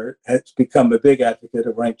Dernberger, has become a big advocate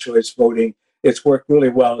of ranked choice voting. It's worked really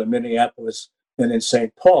well in Minneapolis and in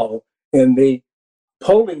St. Paul. And the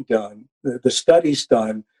polling done, the studies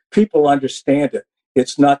done, people understand it.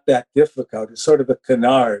 It's not that difficult. It's sort of a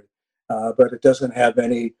canard, but it doesn't have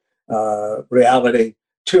any reality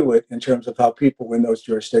to it in terms of how people in those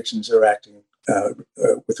jurisdictions are acting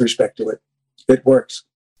with respect to it. It works.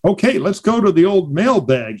 Okay, let's go to the old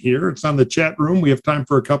mailbag here. It's on the chat room. We have time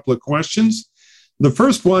for a couple of questions. The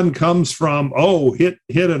first one comes from, hit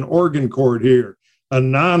an organ chord here,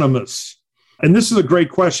 Anonymous. And this is a great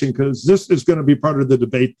question because this is going to be part of the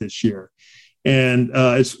debate this year. And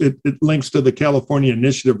it links to the California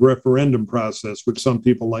Initiative referendum process, which some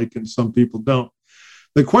people like and some people don't.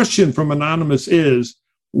 The question from Anonymous is,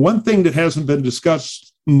 one thing that hasn't been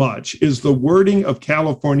discussed much is the wording of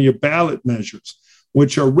California ballot measures,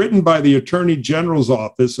 which are written by the Attorney General's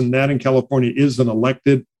office, and that in California is an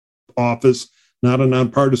elected office, not a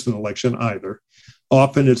nonpartisan election either.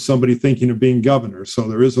 Often it's somebody thinking of being governor, so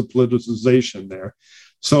there is a politicization there.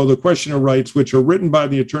 So the questioner writes, which are written by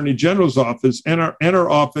the Attorney General's office and are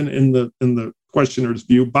often, in the questioner's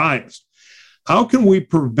view, biased. How can we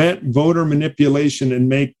prevent voter manipulation and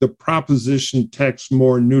make the proposition text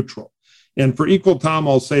more neutral? And for equal time,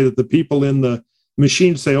 I'll say that the people in the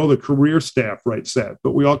machine say, the career staff writes that,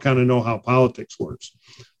 but we all kind of know how politics works.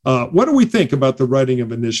 What do we think about the writing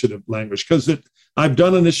of initiative language? Because I've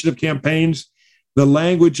done initiative campaigns. The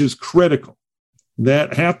language is critical.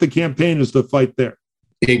 That half the campaign is the fight there.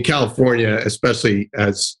 In California, especially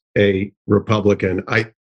as a Republican,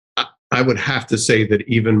 I would have to say that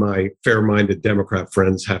even my fair-minded Democrat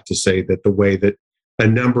friends have to say that the way that a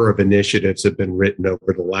number of initiatives have been written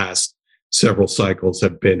over the last several cycles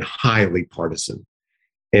have been highly partisan.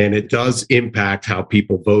 And it does impact how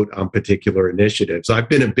people vote on particular initiatives. I've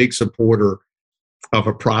been a big supporter of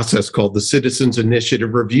a process called the Citizens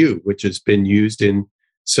Initiative Review, which has been used in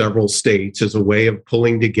several states as a way of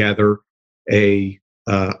pulling together a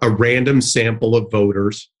random sample of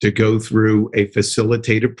voters to go through a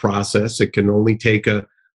facilitated process. It can only take a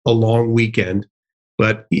long weekend,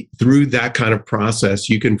 but through that kind of process,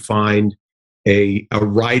 you can find a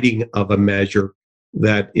writing of a measure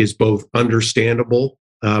that is both understandable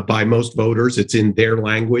by most voters, it's in their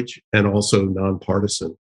language, and also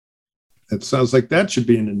nonpartisan. It sounds like that should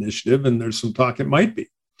be an initiative, and there's some talk it might be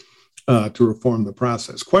to reform the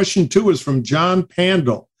process. Question 2 is from John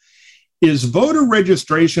Pandel. Is voter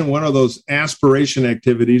registration one of those aspiration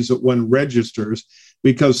activities that one registers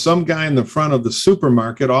because some guy in the front of the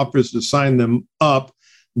supermarket offers to sign them up?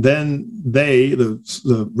 Then they,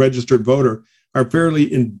 the registered voter, are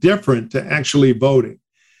fairly indifferent to actually voting.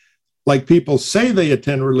 like people say they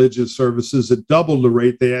attend religious services at double the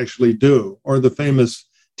rate they actually do, or the famous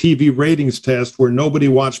TV ratings test where nobody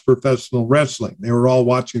watched professional wrestling. They were all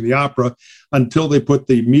watching the opera until they put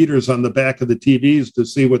the meters on the back of the TVs to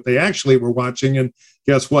see what they actually were watching. And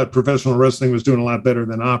guess what? Professional wrestling was doing a lot better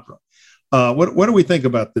than opera. What do we think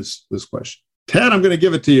about this question? Ted, I'm going to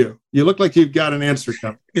give it to you. You look like you've got an answer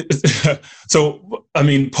coming. So, I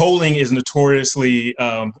mean, polling is notoriously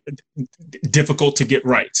difficult to get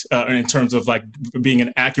right in terms of like being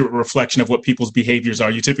an accurate reflection of what people's behaviors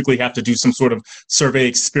are. You typically have to do some sort of survey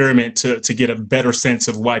experiment to get a better sense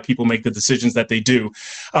of why people make the decisions that they do.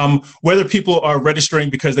 Whether people are registering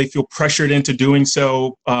because they feel pressured into doing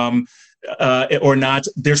so, or not,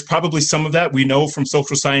 there's probably some of that. We know from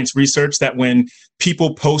social science research that when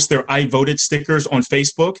people post their I voted stickers on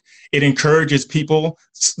Facebook, it encourages people.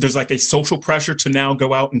 There's like a social pressure to now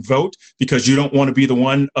go out and vote because you don't want to be the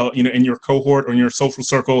one, in your cohort or in your social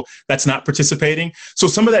circle that's not participating. So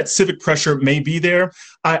some of that civic pressure may be there.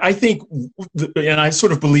 I think, and I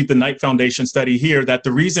sort of believe the Knight Foundation study here, that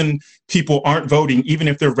the reason people aren't voting, even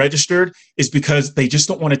if they're registered, is because they just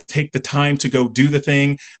don't want to take the time to go do the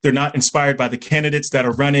thing. They're not inspired by the candidates that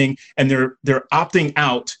are running, and they're opting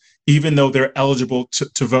out even though they're eligible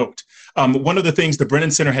to vote. One of the things the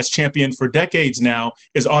Brennan Center has championed for decades now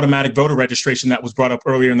is automatic voter registration that was brought up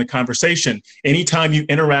earlier in the conversation. Anytime you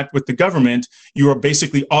interact with the government, you are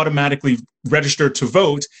basically automatically registered to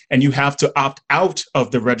vote, and you have to opt out of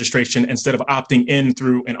the registration instead of opting in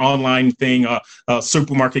through an online thing, a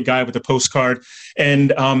supermarket guy with a postcard.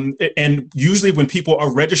 And usually when people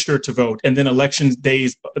are registered to vote and then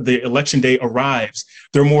the election day arrives,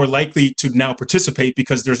 they're more likely to now participate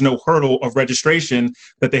because there's no hurdle of registration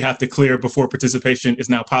that they have to clear before participation is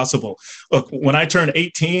now possible. Look, when I turned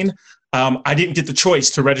 18, I didn't get the choice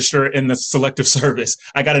to register in the Selective Service.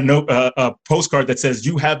 I got a postcard that says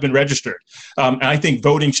you have been registered. And I think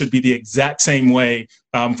voting should be the exact same way,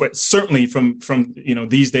 but certainly from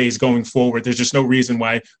these days going forward. There's just no reason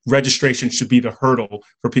why registration should be the hurdle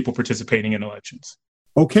for people participating in elections.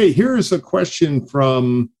 Okay, here is a question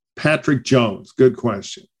from Patrick Jones. Good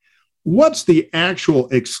question. What's the actual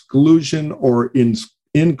exclusion or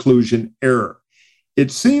inclusion error? It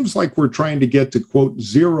seems like we're trying to get to, quote,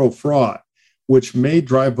 zero fraud, which may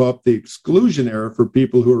drive up the exclusion error for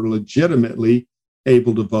people who are legitimately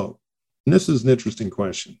able to vote. And this is an interesting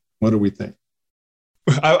question. What do we think?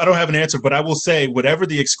 I don't have an answer, but I will say whatever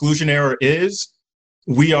the exclusion error is,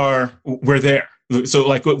 we're there. So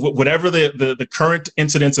like whatever the current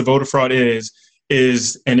incidence of voter fraud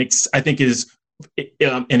is an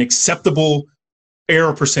acceptable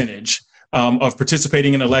error percentage of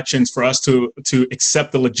participating in elections for us to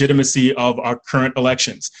accept the legitimacy of our current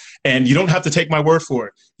elections. And you don't have to take my word for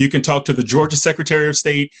it. You can talk to the Georgia Secretary of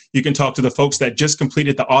State. You can talk to the folks that just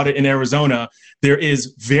completed the audit in Arizona. There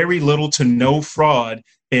is very little to no fraud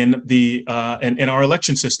in in our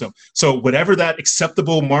election system. So whatever that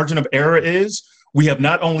acceptable margin of error is, we have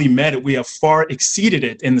not only met it, we have far exceeded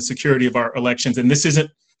it in the security of our elections. And this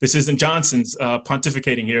isn't Johnson's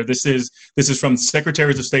pontificating here. This is from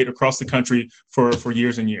secretaries of state across the country for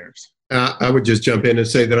years and years. I would just jump in and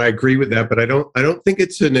say that I agree with that, but I don't think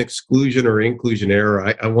it's an exclusion or inclusion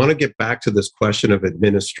error. I want to get back to this question of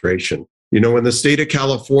administration. When the state of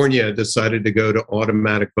California decided to go to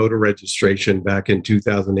automatic voter registration back in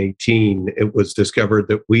 2018, it was discovered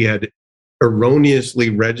that we had erroneously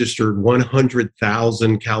registered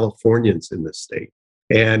 100,000 Californians in the state.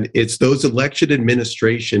 And it's those election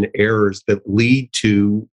administration errors that lead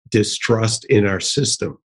to distrust in our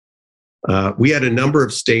system. We had a number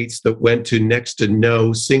of states that went to next to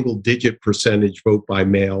no single-digit percentage vote by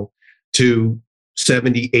mail to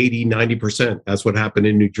 70, 80, 90%. That's what happened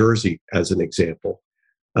in New Jersey, as an example.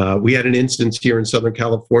 We had an instance here in Southern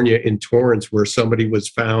California in Torrance where somebody was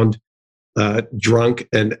found drunk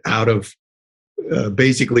and out of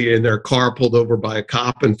basically in their car, pulled over by a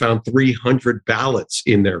cop, and found 300 ballots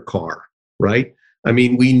in their car, right? I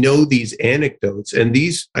mean, we know these anecdotes, and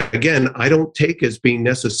these, again, I don't take as being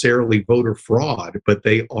necessarily voter fraud, but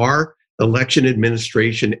they are election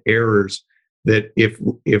administration errors that if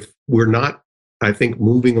we're not, I think,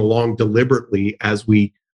 moving along deliberately as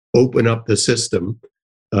we open up the system,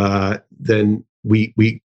 then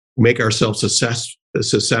we make ourselves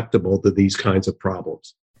susceptible to these kinds of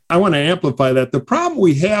problems. I want to amplify that. The problem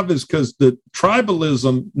we have is because the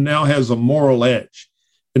tribalism now has a moral edge.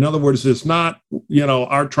 In other words, it's not,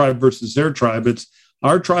 our tribe versus their tribe. It's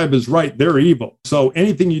our tribe is right, they're evil. So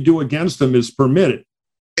anything you do against them is permitted.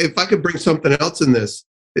 If I could bring something else in this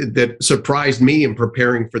that surprised me in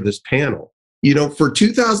preparing for this panel, For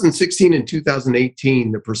 2016 and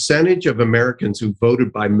 2018, the percentage of Americans who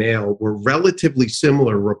voted by mail were relatively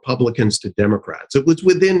similar, Republicans to Democrats. It was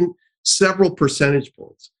within several percentage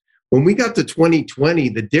points. When we got to 2020,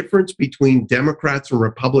 the difference between Democrats and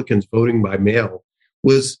Republicans voting by mail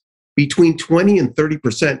was between 20 and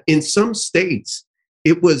 30%. In some states,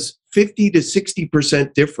 it was 50 to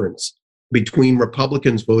 60% difference between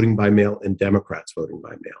Republicans voting by mail and Democrats voting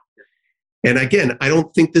by mail. And again, I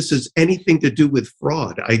don't think this has anything to do with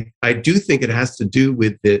fraud. I do think it has to do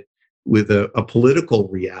with a political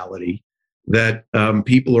reality that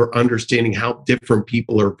people are understanding how different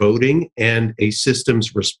people are voting and a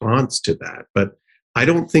system's response to that. But I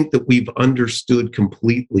don't think that we've understood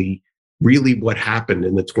completely really what happened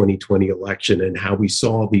in the 2020 election and how we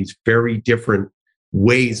saw these very different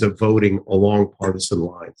ways of voting along partisan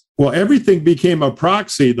lines. Well, everything became a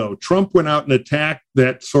proxy, though. Trump went out and attacked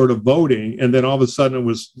that sort of voting, and then all of a sudden it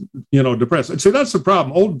was, depressed. And so that's the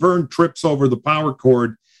problem. Old Vern trips over the power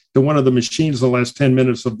cord to one of the machines in the last 10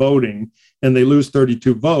 minutes of voting, and they lose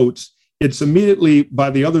 32 votes. It's immediately,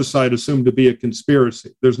 by the other side, assumed to be a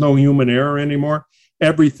conspiracy. There's no human error anymore.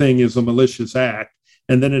 Everything is a malicious act,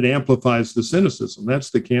 and then it amplifies the cynicism.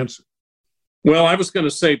 That's the cancer. Well, I was going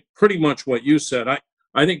to say pretty much what you said.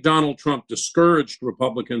 I think Donald Trump discouraged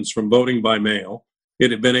Republicans from voting by mail.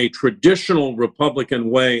 It had been a traditional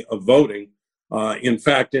Republican way of voting. In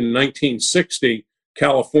fact, in 1960,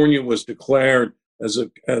 California was declared as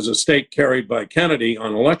a state carried by Kennedy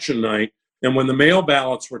on election night. And when the mail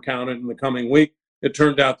ballots were counted in the coming week, it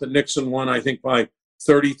turned out that Nixon won, I think, by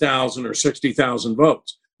 30,000 or 60,000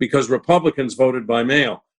 votes because Republicans voted by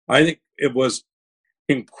mail. I think it was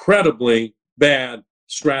incredibly bad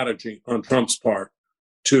strategy on Trump's part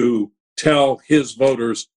to tell his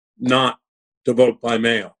voters not to vote by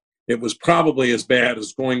mail. It was probably as bad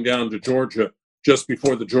as going down to Georgia just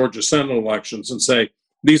before the Georgia Senate elections and say,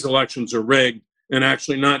 these elections are rigged, and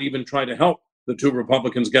actually not even try to help the two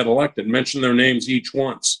Republicans get elected, mention their names each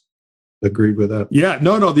once. Agreed with that. Yeah,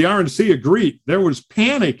 no, the RNC agreed. There was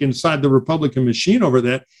panic inside the Republican machine over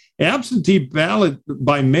that. Absentee ballot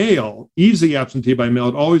by mail, easy absentee by mail,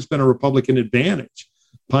 had always been a Republican advantage,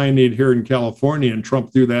 pioneered here in California, and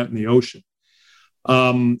Trump threw that in the ocean.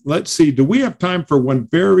 Let's see. Do we have time for one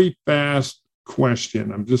very fast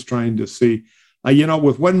question? I'm just trying to see.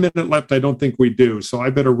 With 1 minute left, I don't think we do, so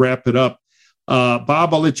I better wrap it up.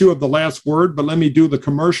 Bob, I'll let you have the last word, but let me do the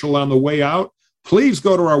commercial on the way out. Please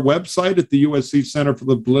go to our website at the USC Center for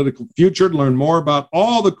the Political Future to learn more about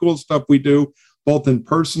all the cool stuff we do, both in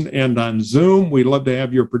person and on Zoom. We'd love to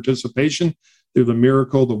have your participation through the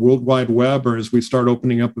miracle, the World Wide Web, or as we start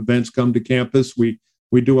opening up events, come to campus. We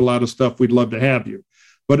do a lot of stuff. We'd love to have you.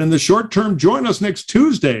 But in the short term, join us next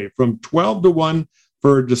Tuesday from 12 to 1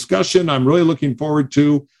 for a discussion I'm really looking forward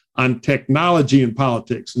to on technology and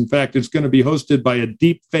politics. In fact, it's going to be hosted by a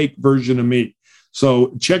deep fake version of me.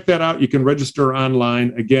 So check that out. You can register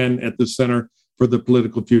online, again, at the Center for the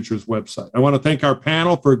Political Futures website. I want to thank our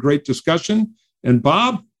panel for a great discussion. And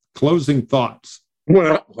Bob, closing thoughts.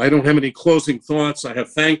 Well, I don't have any closing thoughts. I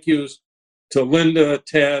have thank yous to Linda,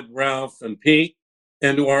 Ted, Ralph, and Pete,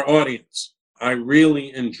 and to our audience. I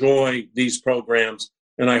really enjoy these programs,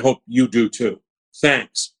 and I hope you do too.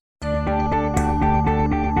 Thanks.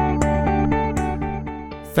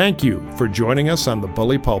 Thank you for joining us on the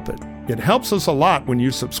Bully Pulpit. It helps us a lot when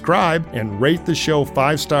you subscribe and rate the show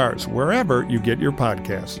 5 stars wherever you get your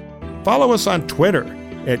podcasts. Follow us on Twitter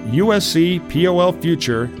at USC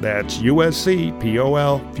Future. That's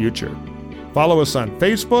USC Future. Follow us on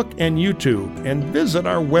Facebook and YouTube, and visit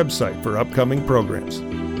our website for upcoming programs.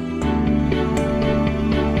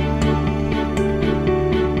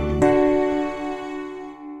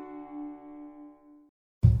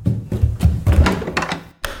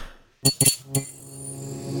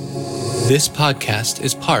 This podcast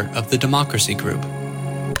is part of the Democracy Group.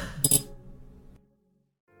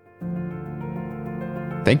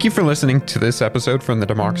 Thank you for listening to this episode from the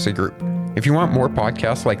Democracy Group. If you want more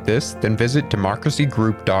podcasts like this, then visit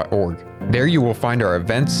democracygroup.org. There you will find our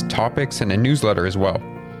events, topics, and a newsletter as well.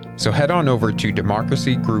 So head on over to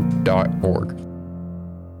democracygroup.org.